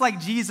him, just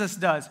like Jesus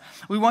does,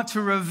 we want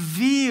to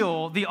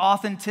reveal the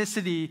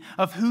authenticity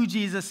of who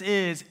Jesus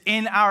is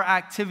in our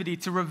activity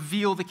to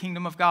reveal the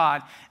kingdom of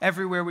God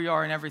everywhere we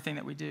are and everything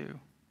that we do.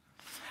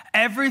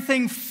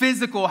 Everything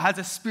physical has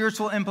a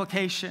spiritual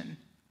implication.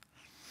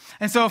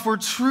 And so if we're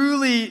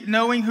truly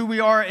knowing who we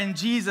are in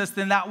Jesus,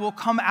 then that will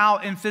come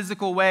out in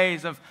physical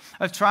ways of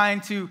trying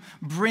to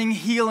bring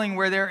healing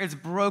where there is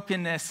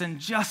brokenness and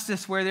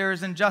justice where there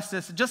is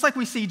injustice, just like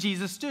we see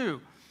Jesus do.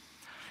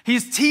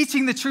 He's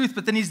teaching the truth,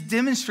 but then he's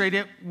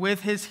demonstrated it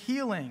with his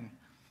healing.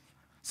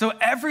 So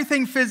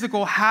everything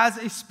physical has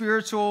a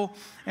spiritual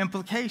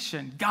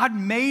implication. God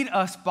made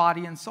us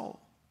body and soul.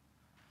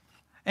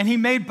 And he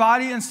made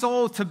body and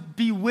soul to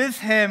be with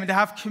him and to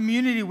have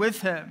community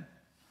with him.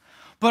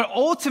 But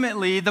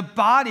ultimately, the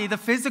body, the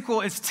physical,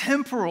 is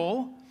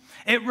temporal.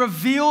 It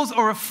reveals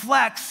or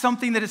reflects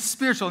something that is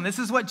spiritual. And this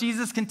is what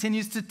Jesus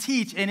continues to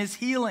teach in his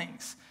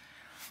healings.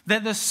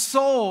 That the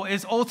soul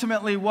is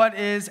ultimately what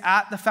is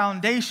at the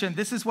foundation.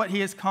 This is what he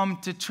has come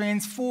to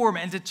transform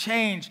and to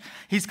change.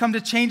 He's come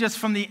to change us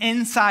from the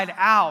inside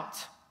out.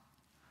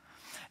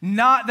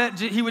 Not that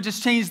he would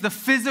just change the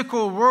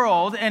physical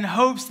world in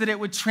hopes that it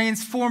would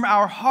transform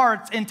our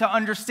hearts into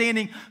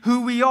understanding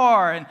who we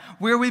are and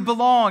where we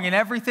belong and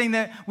everything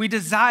that we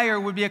desire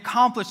would be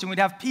accomplished and we'd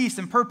have peace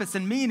and purpose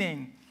and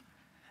meaning.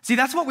 See,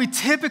 that's what we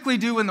typically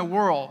do in the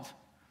world.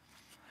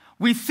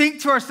 We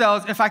think to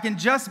ourselves, if I can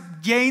just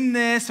gain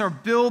this or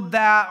build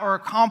that or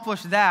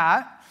accomplish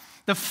that,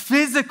 the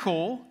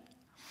physical,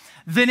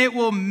 then it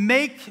will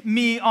make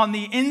me on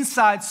the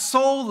inside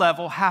soul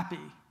level happy.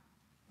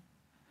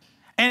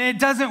 And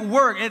it doesn't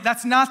work.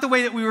 That's not the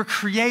way that we were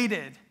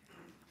created.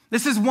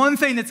 This is one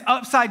thing that's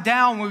upside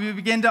down when we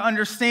begin to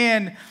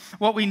understand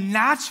what we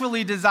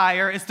naturally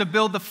desire is to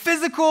build the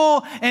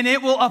physical and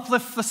it will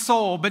uplift the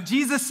soul. But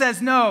Jesus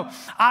says, no,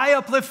 I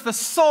uplift the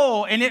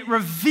soul and it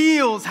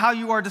reveals how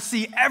you are to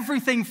see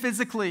everything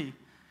physically.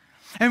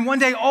 And one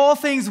day all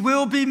things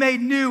will be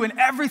made new and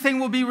everything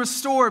will be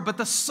restored, but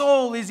the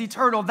soul is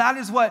eternal. That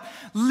is what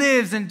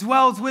lives and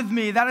dwells with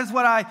me. That is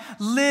what I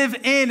live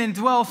in and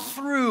dwell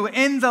through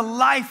in the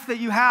life that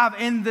you have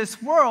in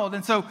this world.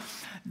 And so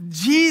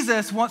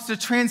Jesus wants to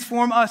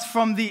transform us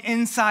from the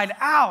inside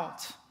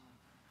out.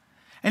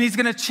 And he's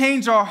going to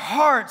change our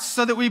hearts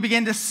so that we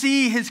begin to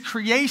see his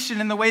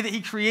creation in the way that he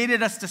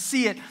created us to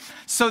see it,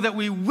 so that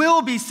we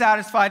will be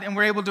satisfied and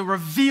we're able to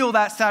reveal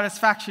that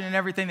satisfaction in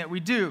everything that we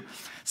do.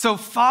 So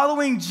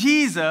following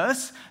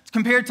Jesus,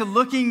 compared to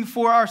looking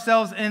for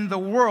ourselves in the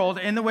world,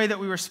 in the way that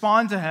we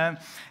respond to him,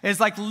 is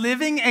like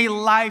living a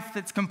life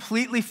that's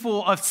completely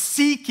full of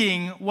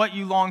seeking what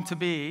you long to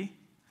be,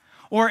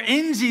 or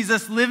in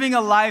Jesus, living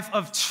a life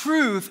of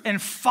truth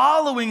and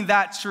following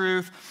that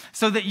truth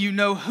so that you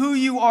know who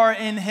you are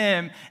in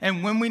him.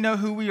 And when we know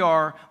who we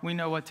are, we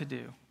know what to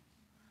do.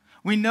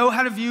 We know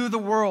how to view the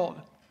world.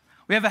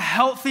 We have a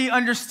healthy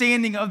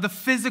understanding of the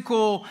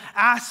physical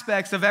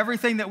aspects of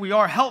everything that we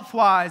are,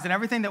 health-wise, and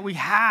everything that we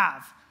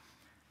have.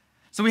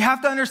 So we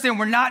have to understand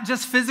we're not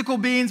just physical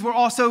beings, we're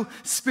also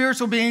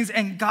spiritual beings,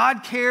 and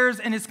God cares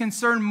and is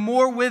concerned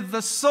more with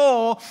the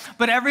soul,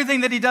 but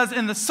everything that he does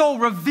in the soul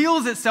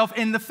reveals itself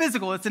in the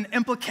physical. It's an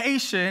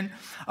implication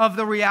of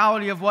the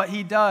reality of what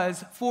he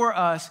does for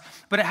us,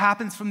 but it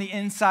happens from the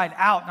inside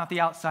out, not the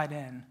outside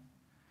in.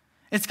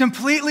 It's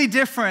completely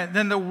different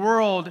than the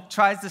world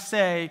tries to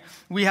say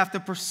we have to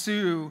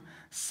pursue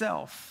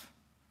self.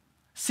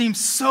 Seems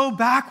so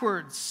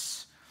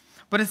backwards,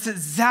 but it's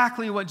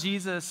exactly what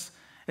Jesus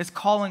is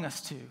calling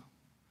us to.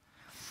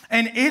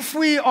 And if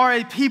we are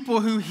a people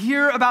who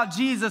hear about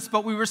Jesus,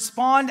 but we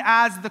respond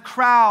as the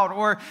crowd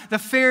or the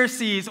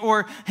Pharisees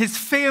or his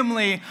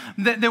family,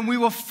 then we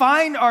will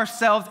find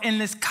ourselves in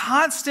this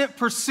constant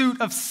pursuit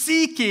of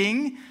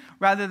seeking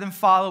rather than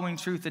following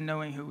truth and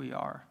knowing who we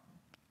are.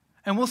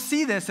 And we'll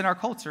see this in our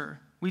culture.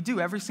 We do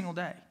every single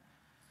day.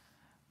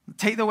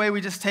 Take the way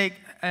we just take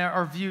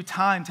or view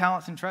time,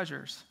 talents, and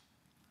treasures.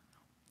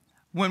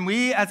 When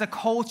we as a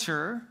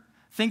culture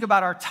think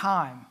about our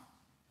time,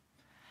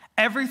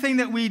 everything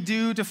that we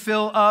do to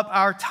fill up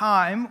our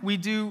time, we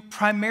do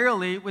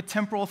primarily with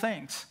temporal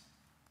things.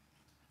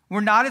 We're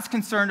not as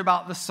concerned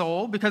about the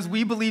soul because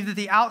we believe that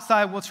the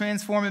outside will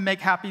transform and make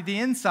happy the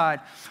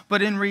inside.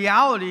 But in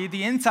reality,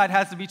 the inside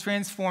has to be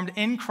transformed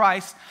in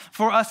Christ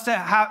for us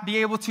to be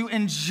able to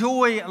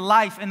enjoy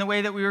life in the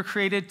way that we were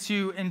created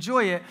to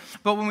enjoy it.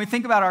 But when we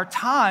think about our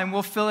time,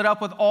 we'll fill it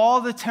up with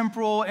all the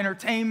temporal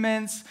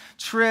entertainments,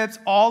 trips,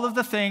 all of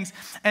the things.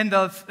 And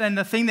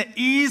the thing that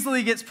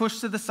easily gets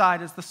pushed to the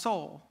side is the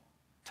soul.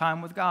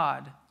 Time with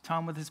God,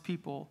 time with his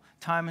people,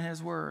 time in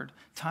his word,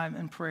 time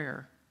in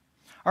prayer.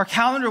 Our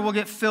calendar will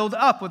get filled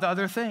up with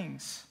other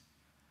things.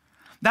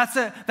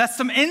 That's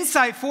some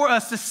insight for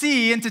us to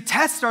see and to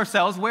test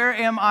ourselves. Where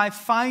am I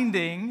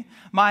finding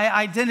my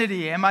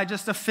identity? Am I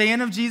just a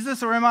fan of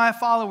Jesus or am I a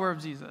follower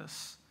of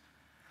Jesus?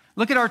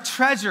 Look at our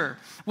treasure.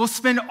 We'll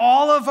spend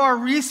all of our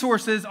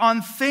resources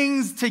on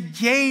things to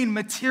gain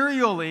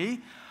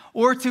materially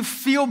or to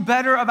feel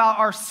better about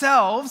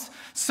ourselves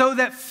so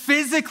that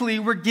physically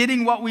we're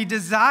getting what we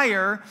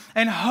desire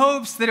in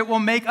hopes that it will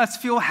make us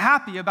feel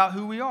happy about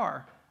who we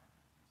are.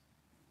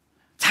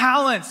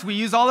 Talents, we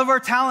use all of our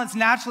talents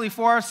naturally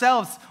for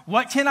ourselves.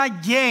 What can I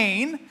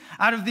gain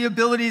out of the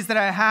abilities that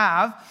I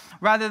have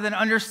rather than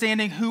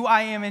understanding who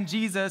I am in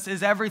Jesus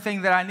is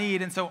everything that I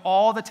need. And so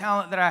all the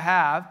talent that I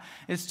have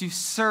is to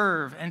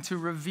serve and to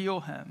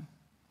reveal him.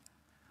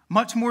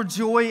 Much more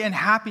joy and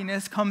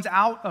happiness comes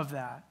out of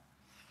that.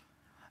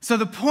 So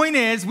the point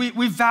is,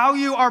 we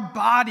value our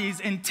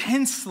bodies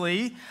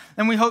intensely,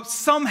 and we hope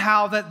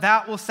somehow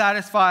that will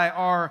satisfy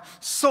our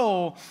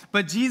soul.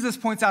 But Jesus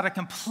points out a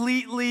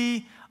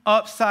completely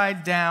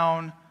upside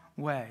down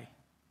way.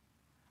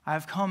 I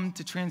have come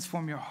to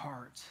transform your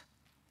heart,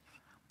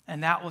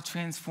 and that will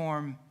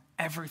transform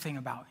everything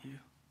about you.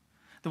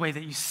 The way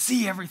that you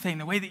see everything,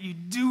 the way that you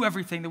do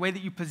everything, the way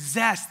that you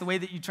possess, the way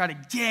that you try to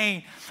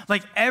gain.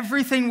 Like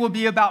everything will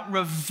be about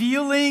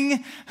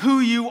revealing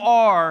who you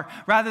are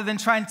rather than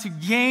trying to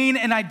gain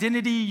an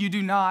identity you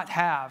do not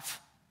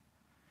have.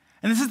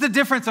 And this is the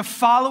difference of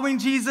following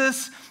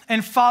Jesus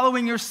and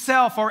following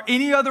yourself or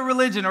any other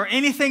religion or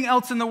anything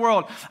else in the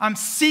world. I'm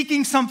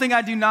seeking something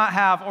I do not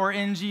have, or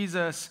in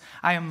Jesus,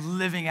 I am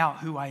living out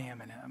who I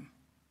am in him.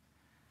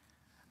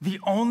 The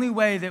only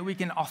way that we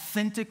can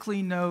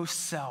authentically know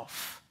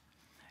self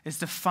is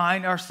to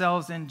find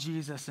ourselves in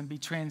Jesus and be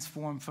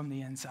transformed from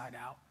the inside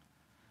out.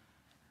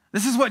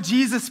 This is what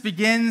Jesus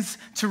begins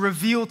to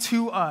reveal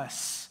to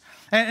us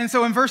And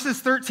so in verses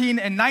 13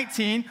 and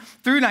 19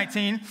 through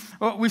 19,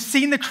 we've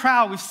seen the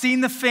crowd, we've seen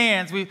the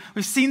fans, we've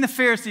seen the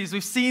Pharisees,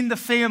 we've seen the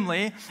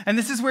family. And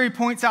this is where he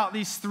points out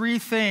these three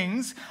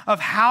things of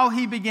how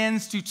he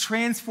begins to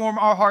transform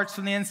our hearts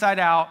from the inside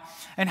out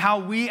and how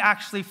we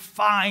actually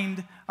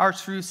find our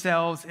true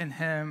selves in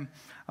him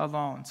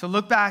alone. So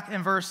look back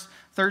in verse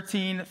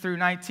 13 through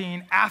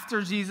 19.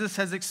 After Jesus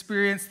has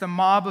experienced the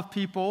mob of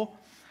people,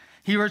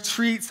 he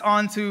retreats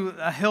onto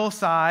a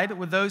hillside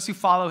with those who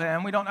follow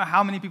him. We don't know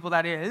how many people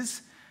that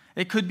is.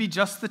 It could be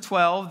just the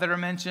 12 that are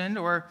mentioned,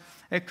 or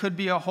it could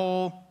be a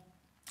whole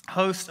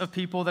host of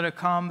people that have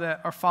come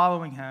that are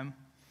following him.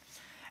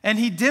 And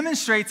he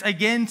demonstrates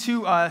again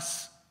to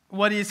us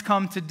what he has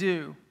come to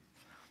do.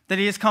 That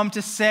he has come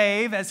to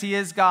save as he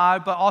is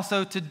God, but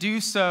also to do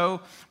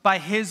so by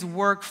his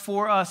work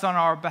for us on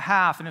our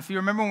behalf. And if you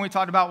remember when we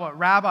talked about what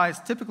rabbis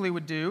typically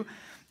would do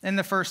in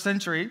the first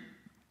century,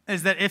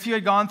 is that if you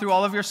had gone through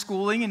all of your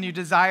schooling and you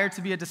desired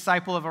to be a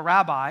disciple of a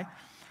rabbi,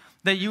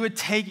 that you would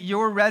take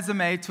your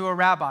resume to a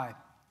rabbi.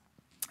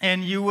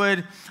 And you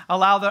would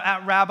allow the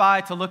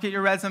rabbi to look at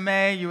your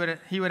resume.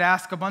 He would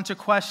ask a bunch of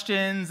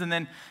questions, and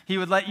then he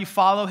would let you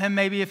follow him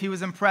maybe if he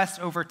was impressed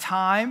over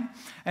time.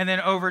 And then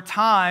over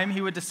time,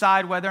 he would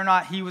decide whether or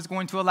not he was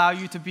going to allow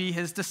you to be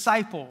his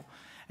disciple.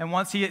 And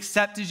once he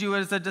accepted you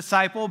as a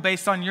disciple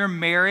based on your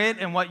merit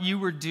and what you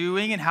were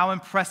doing and how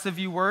impressive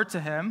you were to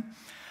him,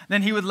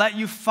 then he would let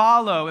you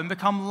follow and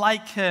become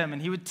like him,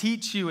 and he would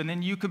teach you, and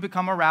then you could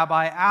become a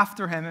rabbi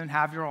after him and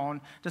have your own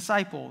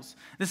disciples.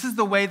 This is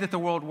the way that the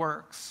world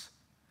works.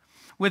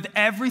 With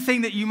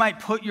everything that you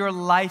might put your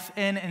life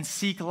in and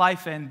seek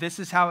life in, this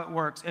is how it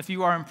works. If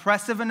you are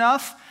impressive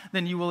enough,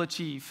 then you will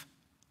achieve.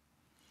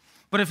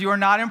 But if you are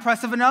not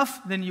impressive enough,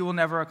 then you will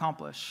never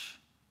accomplish.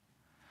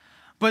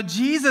 But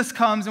Jesus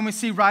comes, and we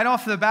see right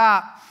off the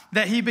bat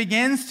that he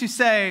begins to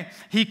say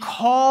he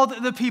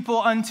called the people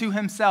unto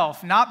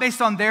himself, not based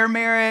on their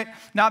merit,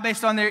 not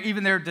based on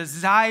even their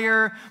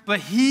desire, but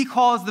he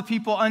calls the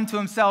people unto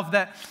himself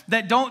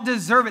that don't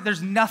deserve it.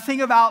 There's nothing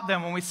about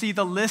them when we see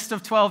the list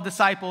of 12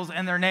 disciples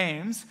and their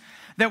names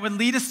that would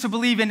lead us to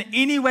believe in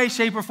any way,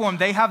 shape, or form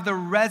they have the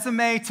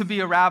resume to be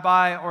a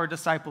rabbi or a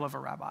disciple of a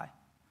rabbi.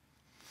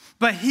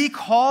 But he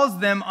calls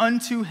them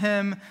unto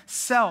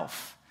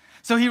himself.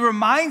 So he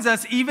reminds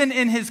us, even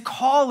in his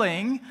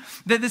calling,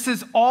 that this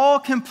is all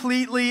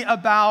completely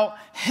about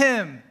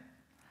him.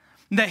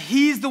 That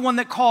he's the one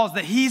that calls,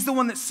 that he's the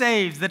one that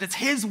saves, that it's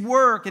his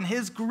work and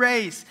his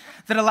grace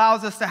that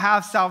allows us to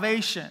have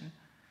salvation.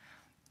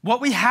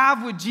 What we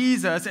have with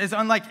Jesus is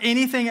unlike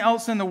anything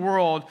else in the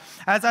world.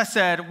 As I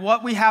said,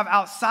 what we have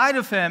outside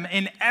of him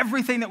in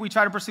everything that we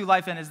try to pursue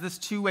life in is this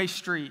two-way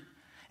street.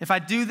 If I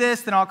do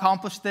this, then I'll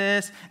accomplish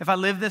this. If I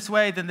live this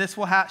way, then this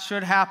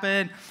should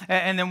happen.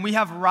 And then we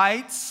have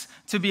rights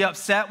to be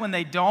upset when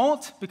they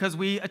don't because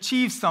we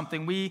achieve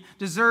something. We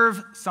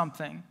deserve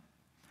something.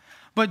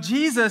 But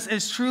Jesus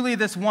is truly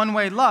this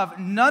one-way love.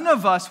 None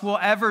of us will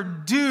ever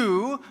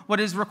do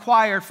what is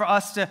required for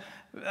us to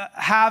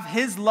have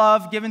his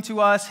love given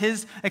to us,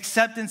 his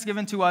acceptance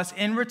given to us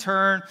in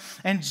return.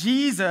 And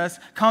Jesus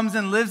comes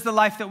and lives the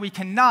life that we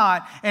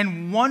cannot,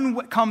 and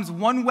comes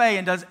one way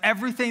and does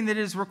everything that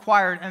is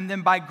required, and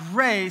then by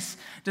grace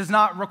does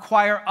not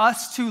require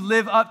us to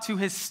live up to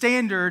his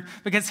standard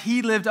because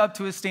he lived up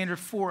to his standard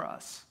for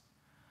us.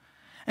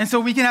 And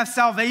so we can have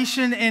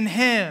salvation in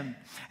him.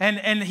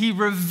 And he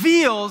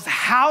reveals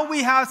how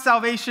we have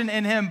salvation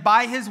in him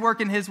by his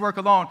work and his work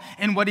alone,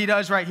 and what he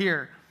does right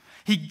here.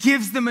 He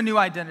gives them a new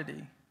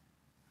identity.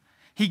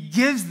 He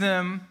gives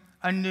them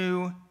a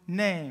new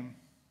name,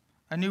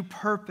 a new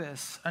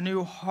purpose, a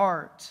new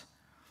heart.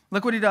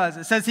 Look what he does.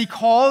 It says he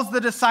calls the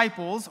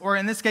disciples, or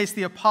in this case,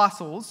 the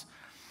apostles,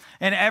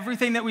 and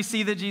everything that we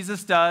see that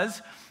Jesus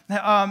does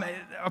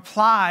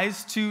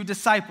applies to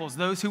disciples,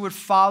 those who would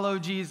follow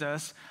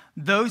Jesus.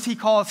 Those he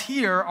calls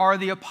here are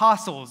the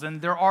apostles, and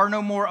there are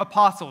no more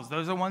apostles.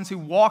 Those are ones who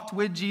walked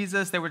with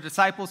Jesus. They were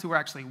disciples who were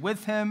actually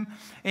with him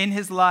in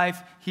his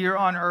life here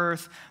on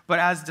earth. But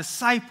as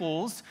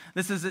disciples,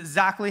 this is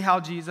exactly how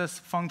Jesus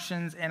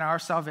functions in our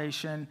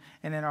salvation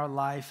and in our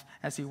life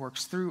as he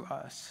works through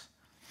us.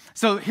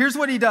 So here's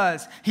what he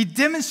does. He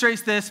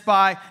demonstrates this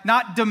by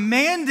not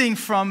demanding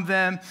from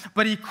them,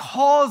 but he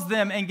calls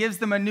them and gives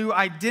them a new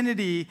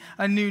identity,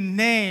 a new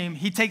name.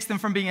 He takes them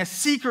from being a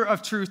seeker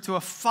of truth to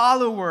a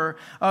follower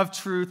of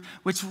truth,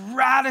 which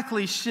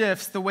radically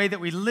shifts the way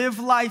that we live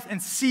life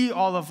and see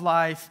all of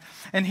life.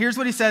 And here's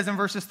what he says in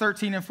verses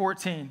 13 and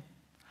 14.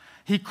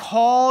 He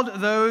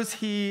called those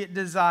he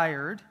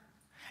desired,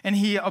 and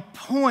he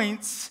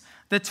appoints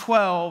the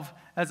 12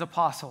 as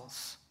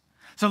apostles.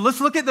 So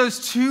let's look at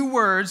those two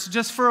words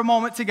just for a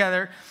moment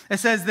together. It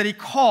says that he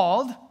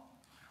called.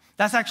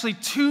 That's actually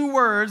two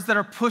words that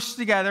are pushed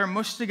together,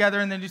 mushed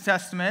together in the New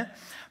Testament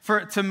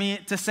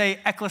to say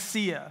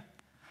ecclesia.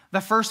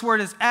 The first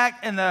word is ek,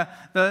 and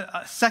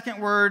the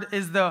second word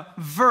is the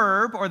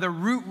verb or the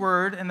root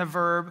word in the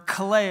verb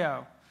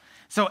kaleo.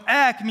 So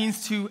ek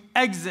means to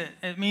exit.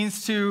 It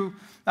means to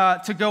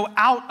go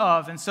out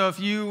of. And so if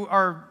you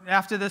are,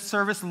 after this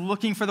service,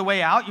 looking for the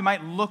way out, you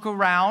might look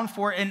around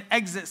for an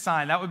exit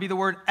sign. That would be the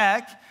word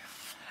ek.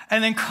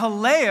 And then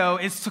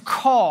kaleo is to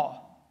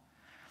call.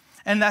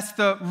 And that's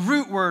the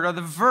root word or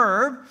the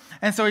verb.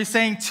 And so he's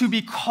saying to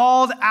be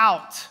called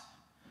out.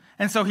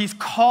 And so he's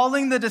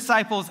calling the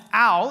disciples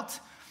out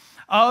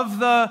of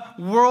the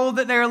world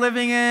that they're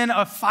living in,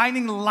 of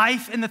finding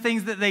life in the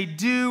things that they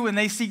do and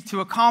they seek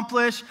to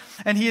accomplish,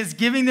 and he is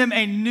giving them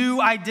a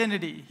new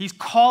identity. He's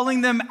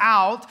calling them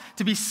out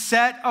to be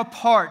set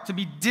apart, to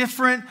be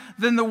different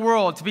than the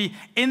world, to be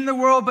in the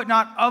world but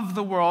not of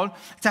the world,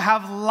 to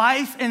have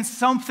life in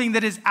something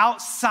that is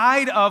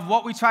outside of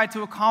what we try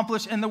to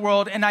accomplish in the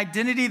world, an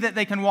identity that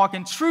they can walk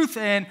in truth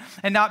in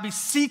and not be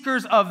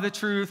seekers of the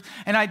truth,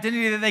 an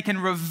identity that they can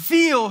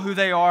reveal who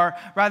they are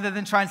rather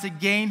than trying to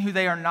gain who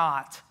they are not.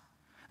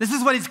 This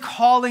is what he's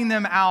calling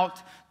them out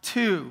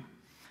to.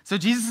 So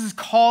Jesus is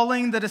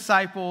calling the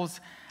disciples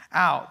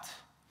out.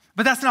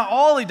 But that's not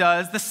all he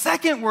does. The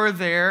second word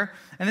there,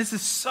 and this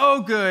is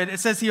so good,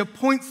 it says he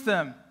appoints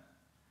them.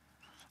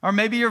 Or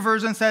maybe your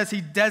version says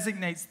he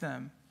designates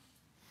them.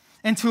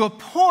 And to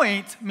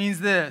appoint means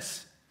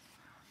this: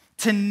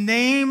 to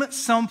name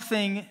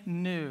something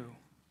new.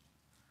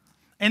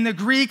 In the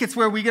Greek, it's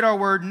where we get our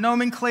word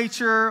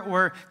nomenclature,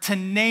 or to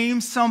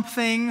name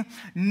something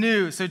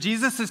new. So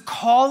Jesus is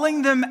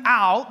calling them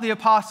out, the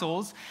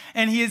apostles,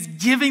 and he is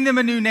giving them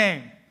a new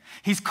name.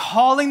 He's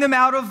calling them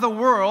out of the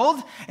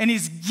world, and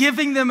he's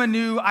giving them a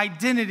new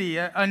identity,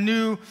 a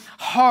new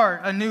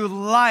heart, a new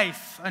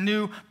life, a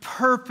new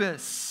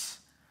purpose.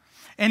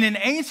 And in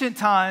ancient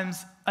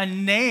times, a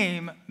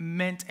name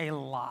meant a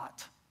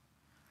lot.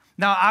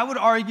 Now, I would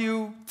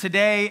argue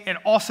today it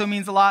also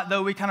means a lot,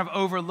 though we kind of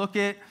overlook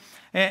it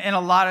in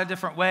a lot of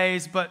different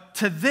ways, but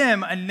to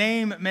them, a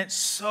name meant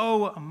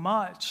so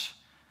much.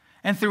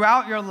 And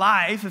throughout your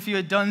life, if you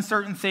had done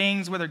certain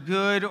things, whether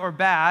good or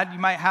bad, you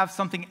might have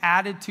something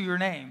added to your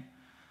name.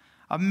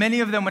 Many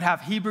of them would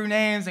have Hebrew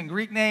names and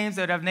Greek names.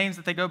 They would have names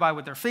that they go by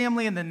with their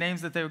family and then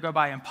names that they would go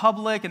by in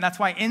public. And that's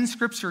why in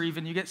Scripture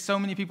even, you get so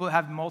many people that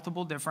have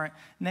multiple different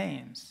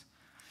names.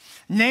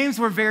 Names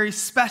were very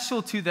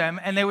special to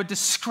them, and they would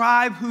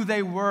describe who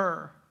they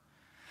were.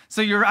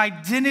 So your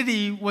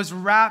identity was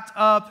wrapped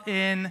up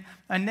in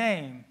a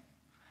name.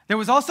 There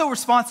was also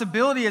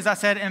responsibility, as I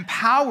said, and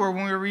power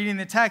when we were reading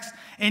the text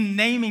in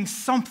naming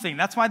something.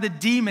 That's why the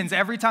demons,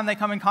 every time they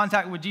come in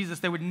contact with Jesus,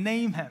 they would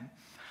name him.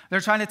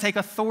 They're trying to take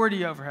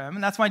authority over him.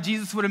 And that's why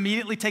Jesus would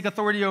immediately take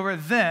authority over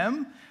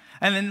them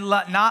and then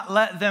not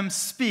let them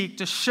speak,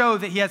 to show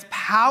that he has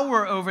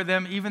power over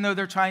them even though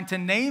they're trying to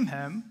name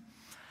him.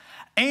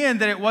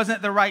 And that it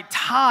wasn't the right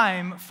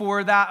time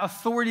for that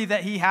authority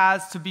that he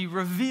has to be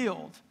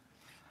revealed.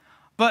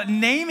 But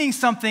naming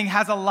something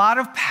has a lot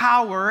of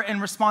power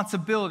and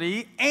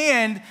responsibility,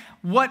 and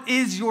what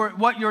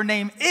your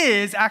name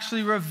is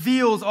actually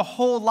reveals a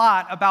whole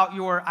lot about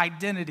your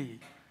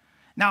identity.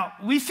 Now,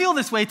 we feel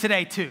this way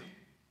today too,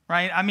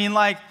 right? I mean,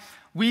 like,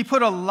 we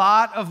put a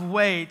lot of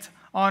weight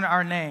on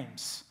our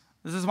names.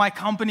 This is why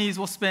companies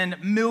will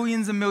spend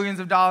millions and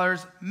millions of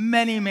dollars,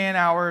 many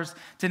man-hours,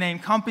 to name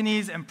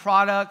companies and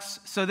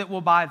products so that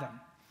we'll buy them.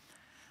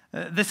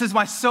 This is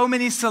why so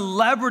many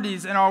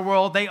celebrities in our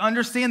world, they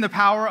understand the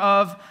power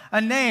of a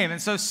name.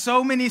 And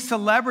so many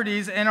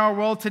celebrities in our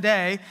world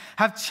today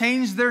have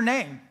changed their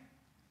name.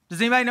 Does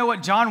anybody know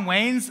what John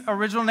Wayne's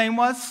original name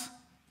was?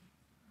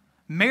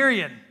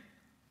 Marion.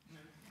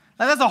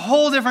 Now, that's a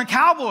whole different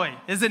cowboy,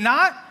 is it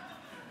not?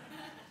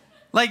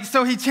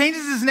 So he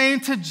changes his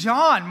name to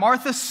John,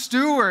 Martha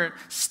Stewart,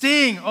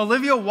 Sting,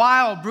 Olivia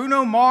Wilde,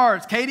 Bruno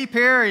Mars, Katy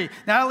Perry,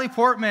 Natalie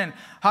Portman,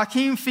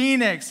 Joaquin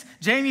Phoenix,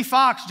 Jamie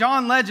Foxx,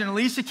 John Legend,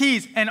 Alicia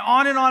Keys, and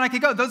on I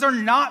could go. Those are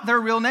not their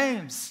real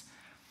names.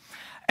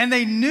 And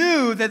they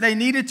knew that they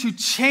needed to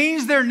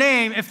change their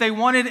name if they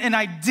wanted an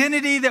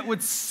identity that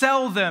would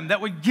sell them, that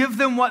would give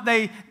them what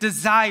they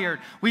desired.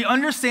 We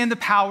understand the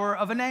power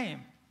of a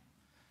name.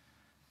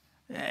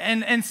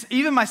 And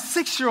even my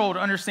 6-year-old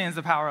understands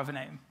the power of a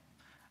name.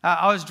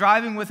 I was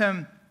driving with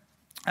him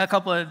a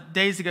couple of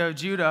days ago,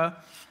 Judah,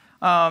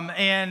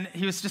 and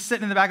he was just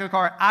sitting in the back of the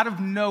car. Out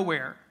of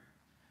nowhere,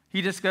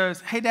 he just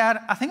goes, "Hey, Dad,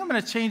 I think I'm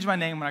going to change my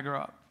name when I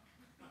grow up."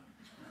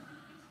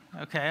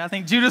 Okay, I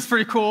think Judah's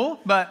pretty cool,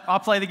 but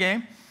I'll play the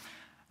game.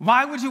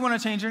 Why would you want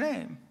to change your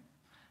name?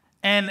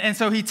 And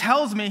so he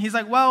tells me, he's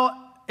like, "Well,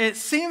 it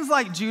seems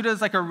like Judah's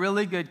like a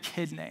really good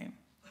kid name.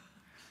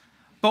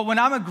 But when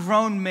I'm a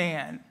grown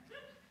man,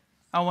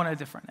 I want a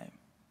different name."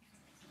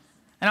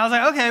 And I was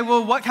like, okay,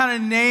 well, what kind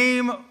of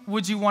name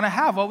would you want to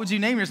have? What would you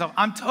name yourself?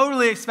 I'm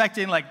totally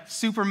expecting like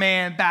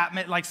Superman,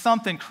 Batman, like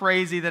something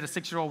crazy that a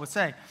 6-year-old would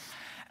say.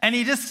 And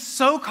he just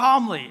so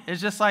calmly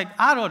is just like,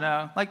 I don't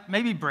know, like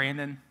maybe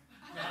Brandon.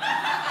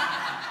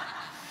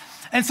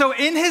 And so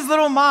in his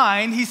little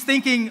mind, he's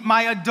thinking,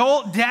 my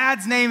adult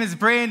dad's name is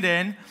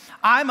Brandon.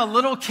 I'm a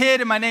little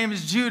kid and my name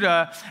is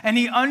Judah, and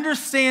he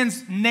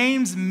understands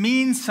names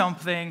mean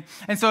something.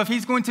 And so if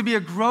he's going to be a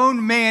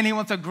grown man, he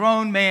wants a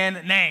grown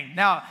man name.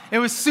 Now, it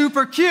was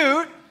super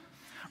cute,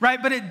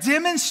 right? But it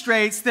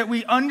demonstrates that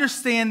we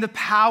understand the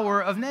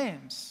power of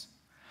names.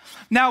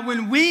 Now,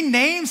 when we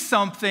name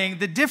something,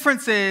 the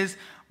difference is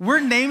we're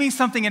naming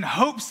something in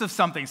hopes of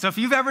something. So if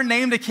you've ever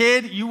named a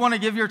kid, you want to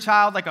give your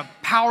child like a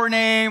power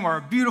name or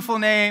a beautiful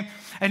name,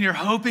 and you're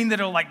hoping that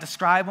it'll like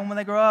describe them when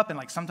they grow up, and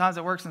like sometimes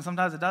it works and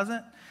sometimes it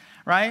doesn't,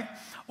 right?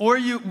 Or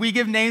we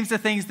give names to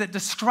things that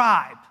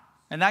describe.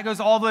 And that goes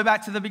all the way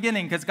back to the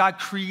beginning, because God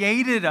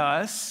created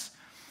us,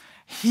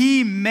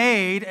 he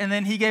made, and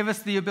then he gave us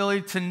the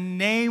ability to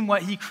name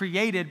what he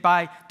created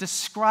by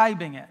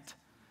describing it.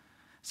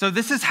 So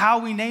this is how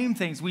we name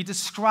things. We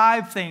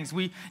describe things.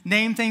 We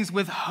name things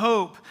with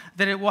hope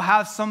that it will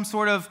have some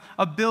sort of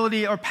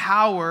ability or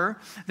power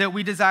that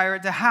we desire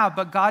it to have.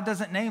 But God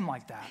doesn't name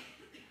like that.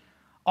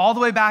 All the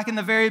way back in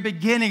the very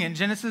beginning, in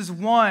Genesis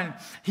 1,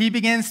 he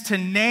begins to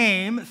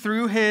name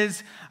through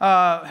his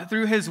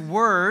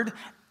word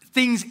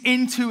things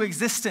into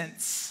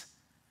existence.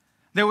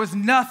 There was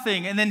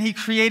nothing, and then he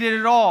created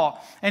it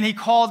all. And he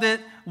called it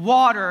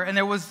water, and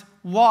there was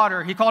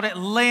water. He called it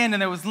land,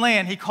 and there was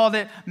land. He called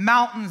it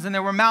mountains, and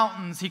there were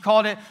mountains. He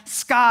called it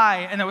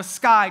sky, and there was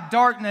sky.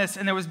 Darkness,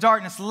 and there was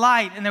darkness.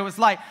 Light, and there was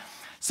light.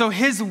 So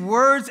his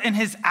words and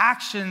his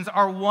actions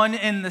are one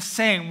and the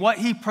same. What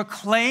he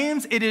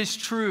proclaims, it is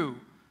true.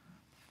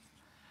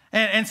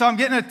 And so I'm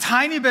getting a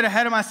tiny bit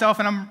ahead of myself,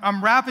 and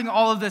I'm wrapping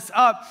all of this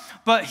up.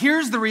 But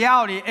here's the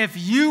reality. If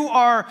you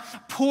are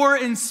poor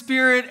in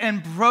spirit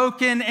and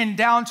broken and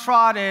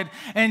downtrodden,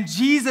 and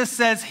Jesus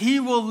says he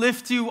will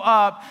lift you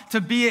up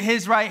to be at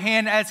his right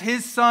hand as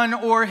his son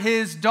or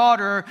his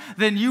daughter,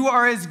 then you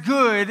are as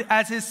good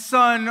as his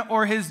son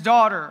or his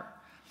daughter.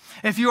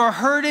 If you are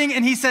hurting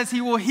and he says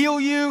he will heal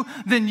you,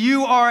 then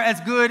you are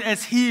as good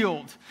as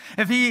healed.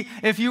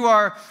 If you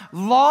are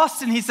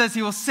lost and he says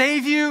he will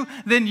save you,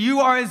 then you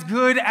are as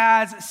good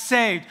as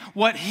saved.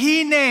 What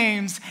he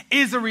names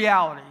is a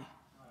reality.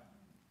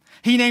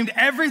 He named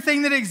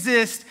everything that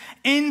exists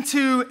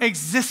into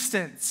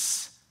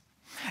existence.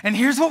 And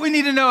here's what we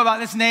need to know about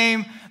this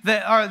name,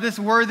 this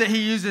word that he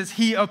uses,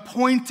 he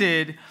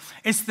appointed.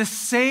 It's the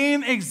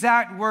same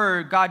exact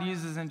word God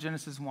uses in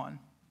Genesis 1.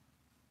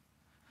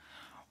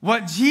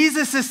 What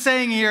Jesus is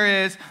saying here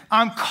is,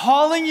 I'm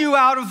calling you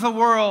out of the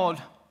world,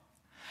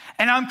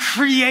 and I'm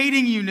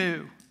creating you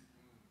new.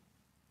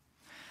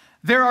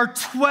 There are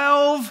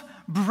 12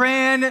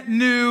 brand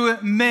new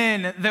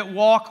men that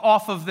walk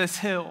off of this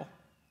hill.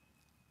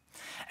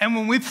 And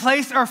when we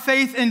place our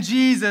faith in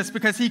Jesus,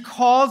 because he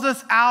calls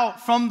us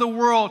out from the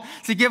world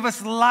to give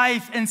us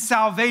life and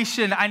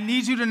salvation, I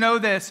need you to know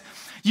this.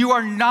 You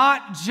are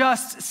not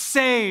just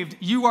saved,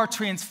 you are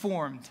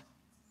transformed.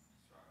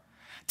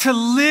 To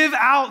live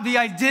out the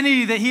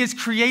identity that he has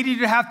created you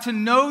to have, to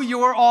know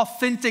your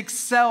authentic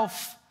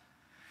self,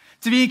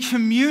 to be in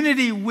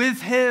community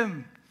with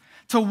him,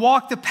 to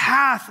walk the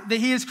path that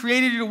he has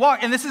created you to walk.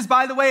 And this is,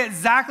 by the way,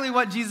 exactly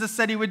what Jesus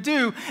said he would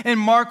do in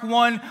Mark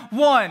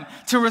 1:1,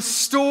 to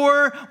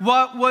restore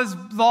what was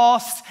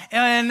lost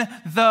in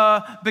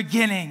the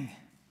beginning,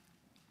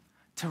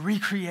 to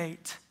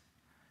recreate,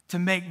 to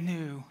make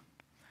new,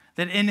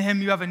 that in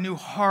him you have a new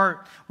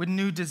heart with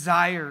new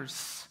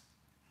desires.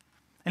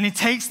 And he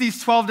takes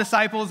these 12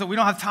 disciples that we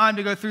don't have time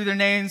to go through their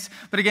names,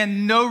 but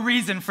again, no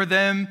reason for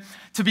them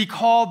to be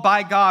called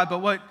by God. But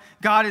what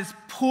God is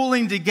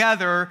pulling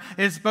together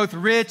is both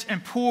rich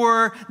and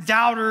poor,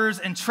 doubters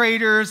and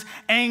traitors,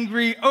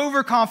 angry,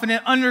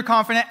 overconfident,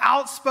 underconfident,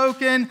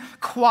 outspoken,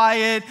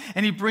 quiet,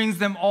 and he brings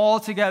them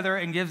all together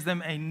and gives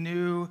them a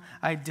new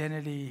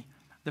identity,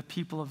 the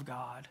people of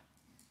God.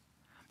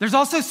 There's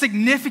also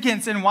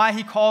significance in why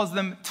he calls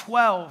them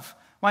 12,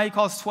 why he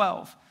calls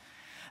 12.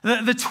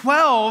 The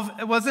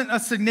 12 wasn't a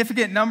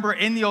significant number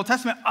in the Old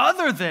Testament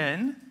other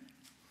than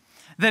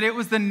that it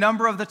was the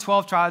number of the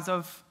 12 tribes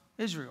of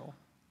Israel.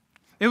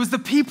 It was the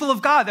people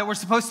of God that were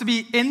supposed to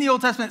be in the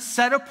Old Testament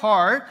set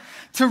apart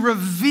to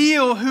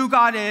reveal who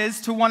God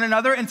is to one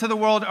another and to the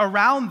world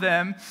around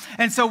them.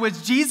 And so when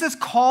Jesus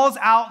calls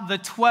out the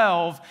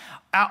 12,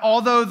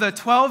 although the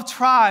 12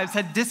 tribes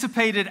had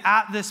dissipated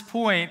at this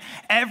point,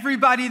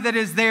 everybody that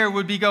is there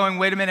would be going,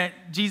 wait a minute,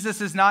 Jesus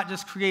is not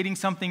just creating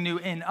something new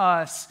in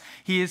us,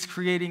 he is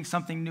creating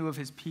something new of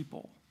his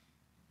people.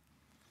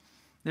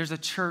 There's a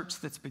church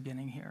that's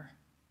beginning here.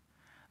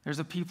 There's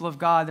a people of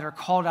God that are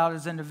called out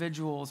as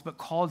individuals, but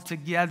called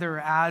together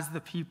as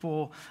the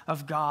people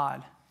of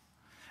God.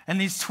 And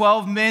these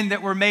 12 men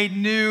that were made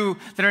new,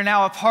 that are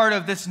now a part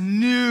of this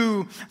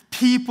new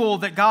people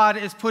that God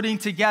is putting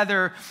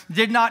together,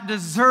 did not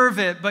deserve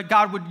it, but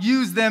God would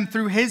use them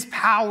through his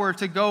power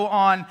to go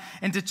on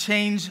and to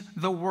change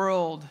the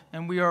world.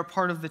 And we are a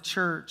part of the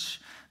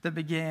church that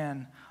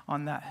began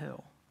on that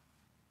hill.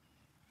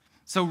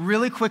 So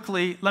really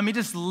quickly, let me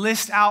just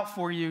list out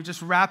for you,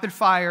 just rapid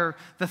fire,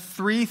 the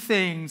three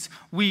things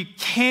we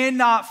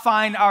cannot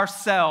find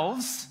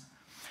ourselves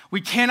We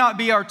cannot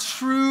be our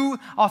true,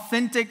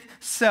 authentic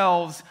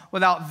selves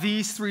without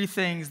these three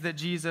things that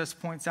Jesus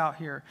points out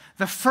here.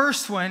 The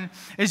first one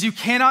is you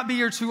cannot be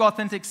your true,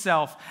 authentic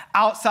self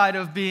outside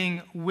of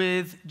being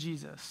with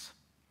Jesus.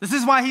 This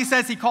is why he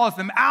says he calls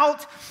them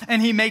out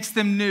and he makes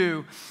them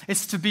new.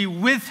 It's to be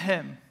with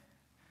him,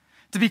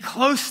 to be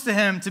close to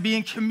him, to be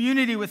in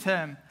community with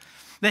him,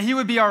 that he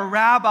would be our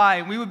rabbi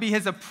and we would be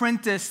his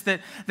apprentice,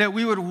 that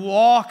we would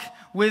walk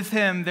with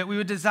him, that we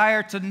would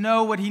desire to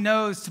know what he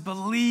knows, to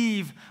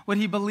believe what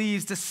he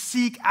believes, to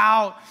seek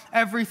out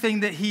everything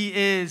that he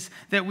is,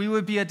 that we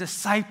would be a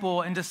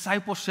disciple, and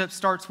discipleship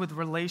starts with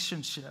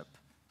relationship.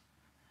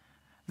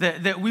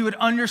 That we would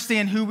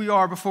understand who we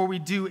are before we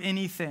do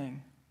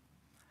anything.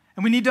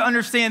 And we need to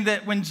understand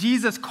that when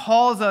Jesus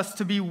calls us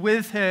to be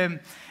with him,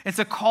 it's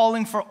a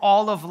calling for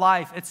all of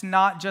life. It's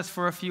not just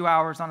for a few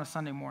hours on a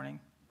Sunday morning.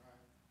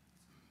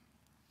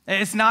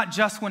 It's not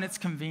just when it's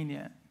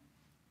convenient.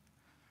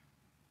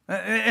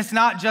 It's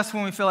not just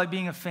when we feel like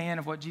being a fan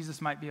of what Jesus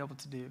might be able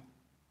to do.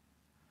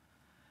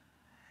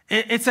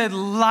 It's a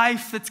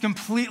life that's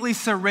completely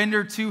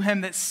surrendered to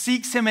him, that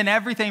seeks him in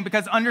everything,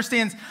 because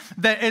understands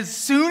that as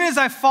soon as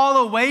I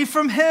fall away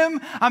from him,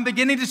 I'm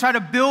beginning to try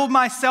to build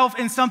myself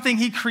in something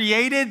he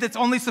created that's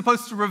only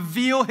supposed to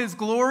reveal his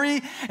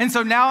glory. And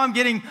so now I'm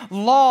getting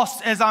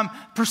lost as I'm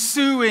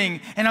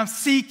pursuing and I'm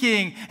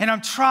seeking and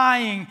I'm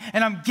trying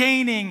and I'm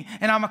gaining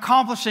and I'm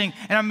accomplishing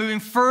and I'm moving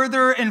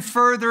further and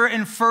further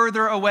and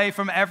further away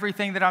from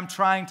everything that I'm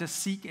trying to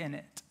seek in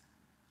it.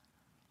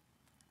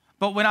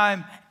 But when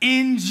I'm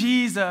in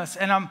Jesus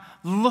and I'm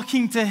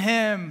looking to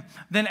him,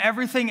 then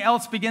everything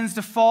else begins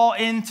to fall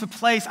into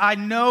place. I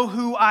know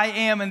who I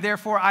am, and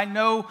therefore I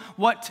know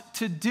what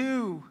to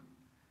do.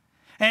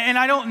 And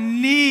I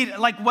don't need,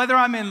 like, whether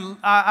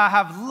I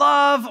have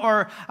love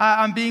or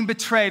I'm being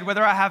betrayed,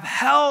 whether I have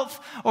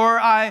health or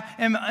I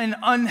am in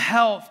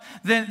unhealth,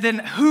 then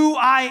who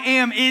I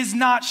am is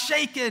not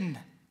shaken.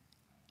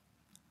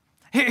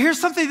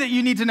 Here's something that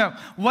you need to know.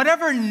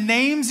 Whatever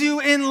names you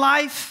in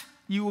life,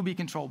 you will be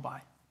controlled by.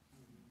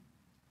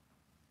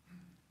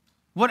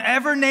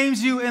 Whatever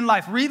names you in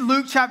life. Read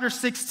Luke chapter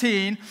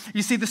 16.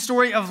 You see the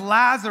story of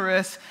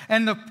Lazarus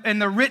and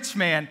the rich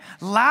man.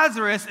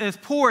 Lazarus is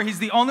poor. He's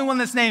the only one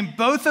that's named.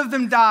 Both of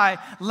them die.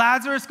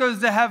 Lazarus goes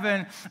to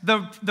heaven.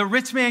 The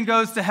rich man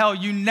goes to hell.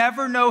 You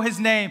never know his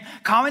name.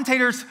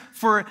 Commentators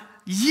for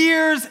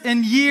years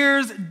and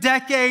years,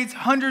 decades,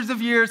 hundreds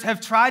of years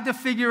have tried to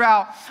figure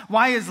out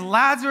why is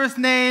Lazarus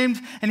named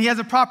and he has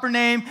a proper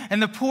name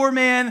and the poor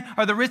man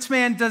or the rich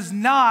man does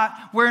not,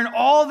 where in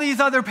all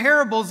these other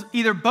parables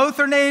either both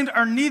are named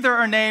or neither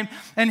are named.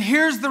 And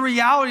here's the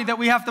reality that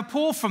we have to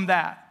pull from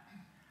that.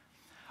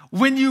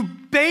 When you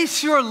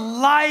base your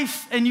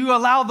life and you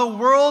allow the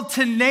world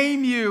to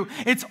name you,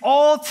 it's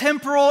all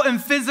temporal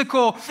and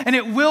physical, and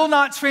it will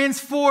not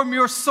transform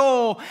your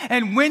soul.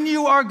 And when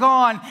you are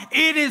gone,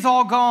 it is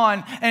all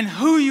gone, and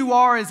who you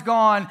are is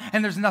gone,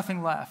 and there's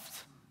nothing left.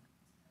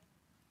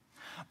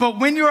 But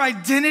when your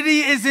identity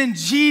is in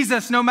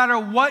Jesus, no matter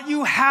what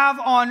you have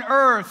on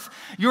earth,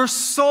 your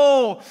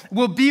soul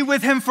will be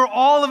with him for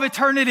all of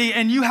eternity,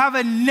 and you have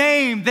a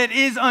name that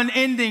is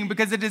unending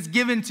because it is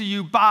given to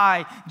you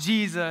by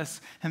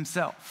Jesus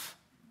himself.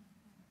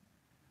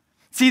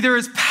 See, there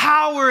is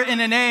power in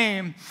a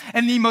name,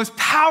 and the most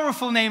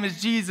powerful name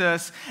is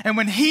Jesus. And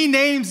when he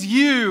names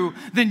you,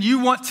 then you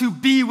want to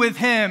be with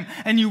him,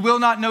 and you will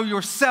not know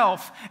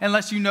yourself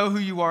unless you know who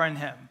you are in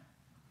him.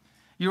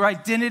 Your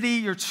identity,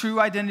 your true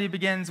identity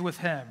begins with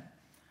him.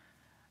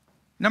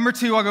 Number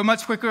two, I'll go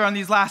much quicker on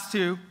these last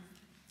two.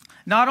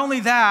 Not only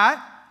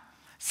that,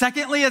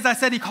 secondly, as I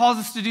said, he calls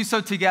us to do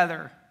so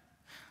together.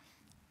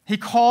 He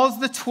calls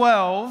the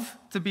 12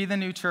 to be the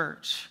new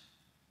church.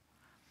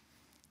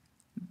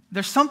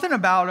 There's something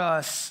about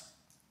us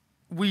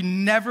we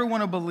never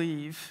want to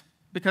believe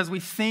because we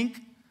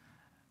think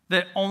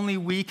that only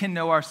we can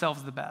know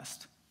ourselves the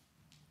best.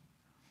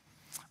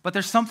 But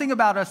there's something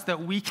about us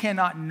that we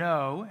cannot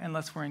know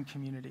unless we're in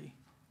community.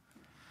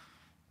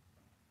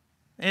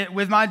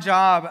 With my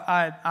job,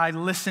 I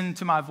listen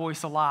to my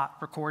voice a lot,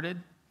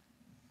 recorded.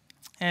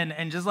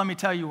 And just let me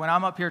tell you, when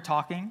I'm up here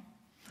talking,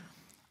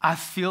 I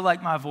feel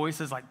like my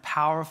voice is like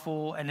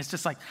powerful, and it's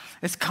just like,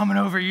 it's coming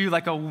over you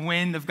like a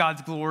wind of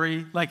God's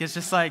glory. Like, it's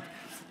just like,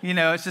 you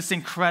know, it's just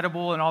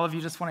incredible, and all of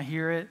you just want to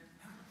hear it.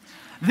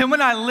 Then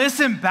when I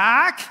listen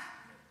back,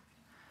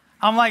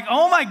 I'm like,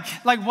 oh my,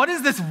 like, what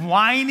is this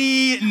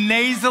whiny,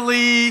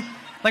 nasally,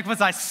 like, was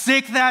I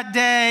sick that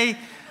day?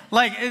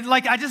 Like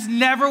I just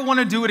never want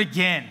to do it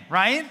again,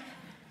 right?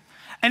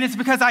 And it's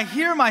because I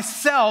hear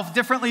myself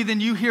differently than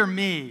you hear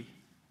me.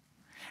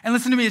 And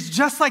listen to me, it's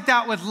just like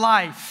that with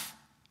life.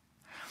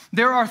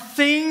 There are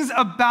things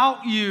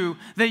about you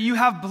that you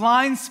have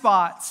blind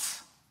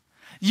spots.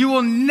 You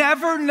will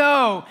never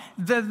know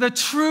the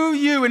true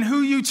you and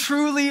who you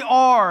truly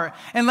are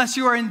unless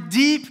you are in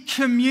deep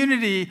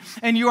community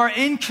and you are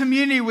in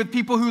community with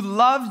people who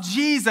love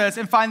Jesus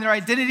and find their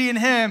identity in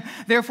him.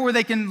 Therefore,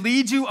 they can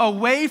lead you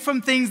away from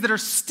things that are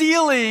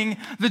stealing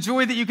the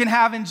joy that you can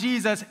have in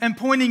Jesus and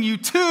pointing you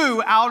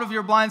to, out of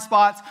your blind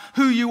spots,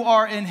 who you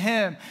are in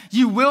him.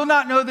 You will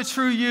not know the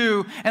true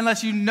you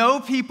unless you know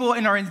people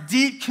and are in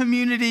deep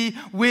community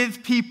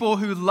with people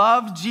who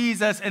love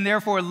Jesus and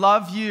therefore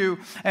love you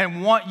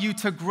and want you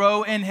to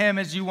grow in him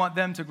as you want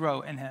them to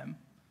grow in him.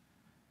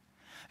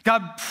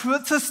 God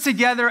puts us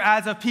together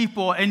as a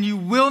people, and you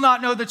will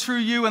not know the true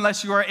you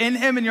unless you are in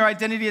him and your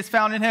identity is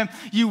found in him.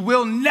 You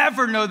will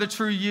never know the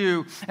true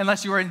you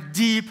unless you are in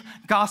deep,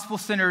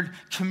 gospel-centered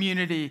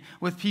community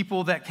with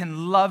people that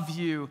can love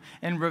you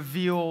and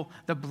reveal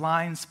the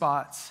blind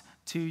spots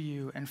to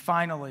you. And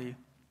finally,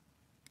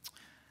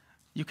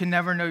 you can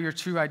never know your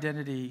true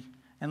identity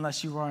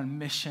unless you are on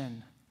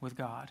mission with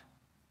God.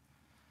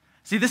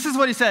 See, this is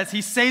what he says.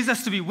 He saves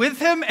us to be with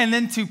him and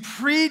then to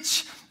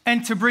preach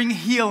and to bring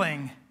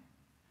healing.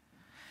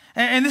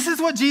 And this is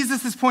what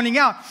Jesus is pointing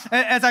out.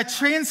 As I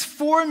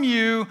transform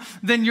you,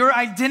 then your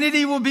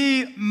identity will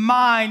be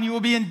mine. You will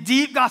be in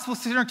deep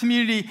gospel-centered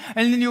community,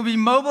 and then you'll be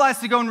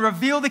mobilized to go and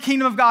reveal the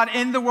kingdom of God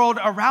in the world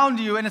around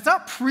you. And it's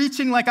not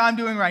preaching like I'm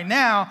doing right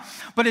now,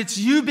 but it's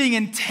you being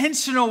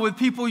intentional with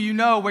people you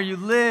know, where you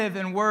live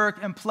and work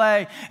and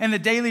play, and the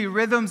daily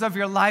rhythms of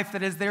your life,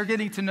 that as they're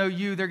getting to know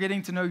you, they're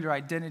getting to know your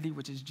identity,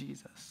 which is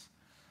Jesus.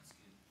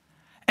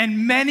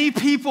 And many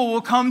people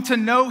will come to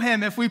know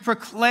him if we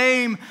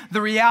proclaim the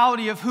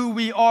reality of who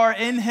we are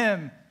in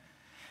him.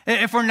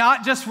 If we're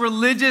not just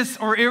religious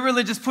or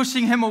irreligious,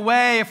 pushing him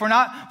away, if we're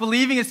not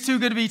believing it's too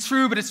good to be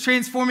true, but it's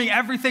transforming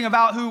everything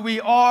about who we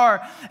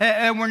are,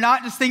 and we're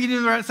not just thinking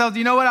to ourselves,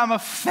 you know what, I'm a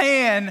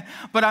fan,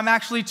 but I'm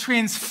actually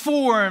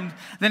transformed,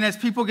 then as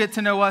people get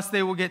to know us,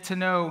 they will get to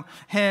know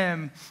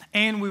him,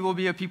 and we will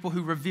be a people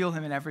who reveal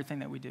him in everything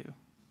that we do.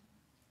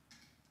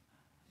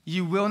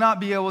 You will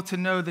not be able to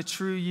know the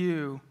true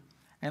you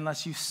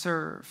unless you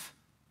serve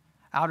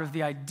out of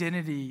the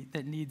identity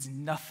that needs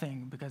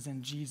nothing, because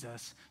in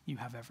Jesus you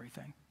have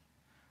everything.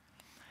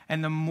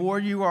 And the more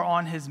you are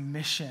on his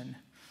mission,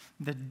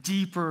 the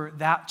deeper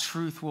that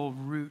truth will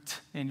root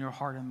in your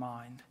heart and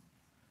mind,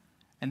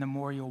 and the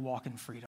more you'll walk in freedom.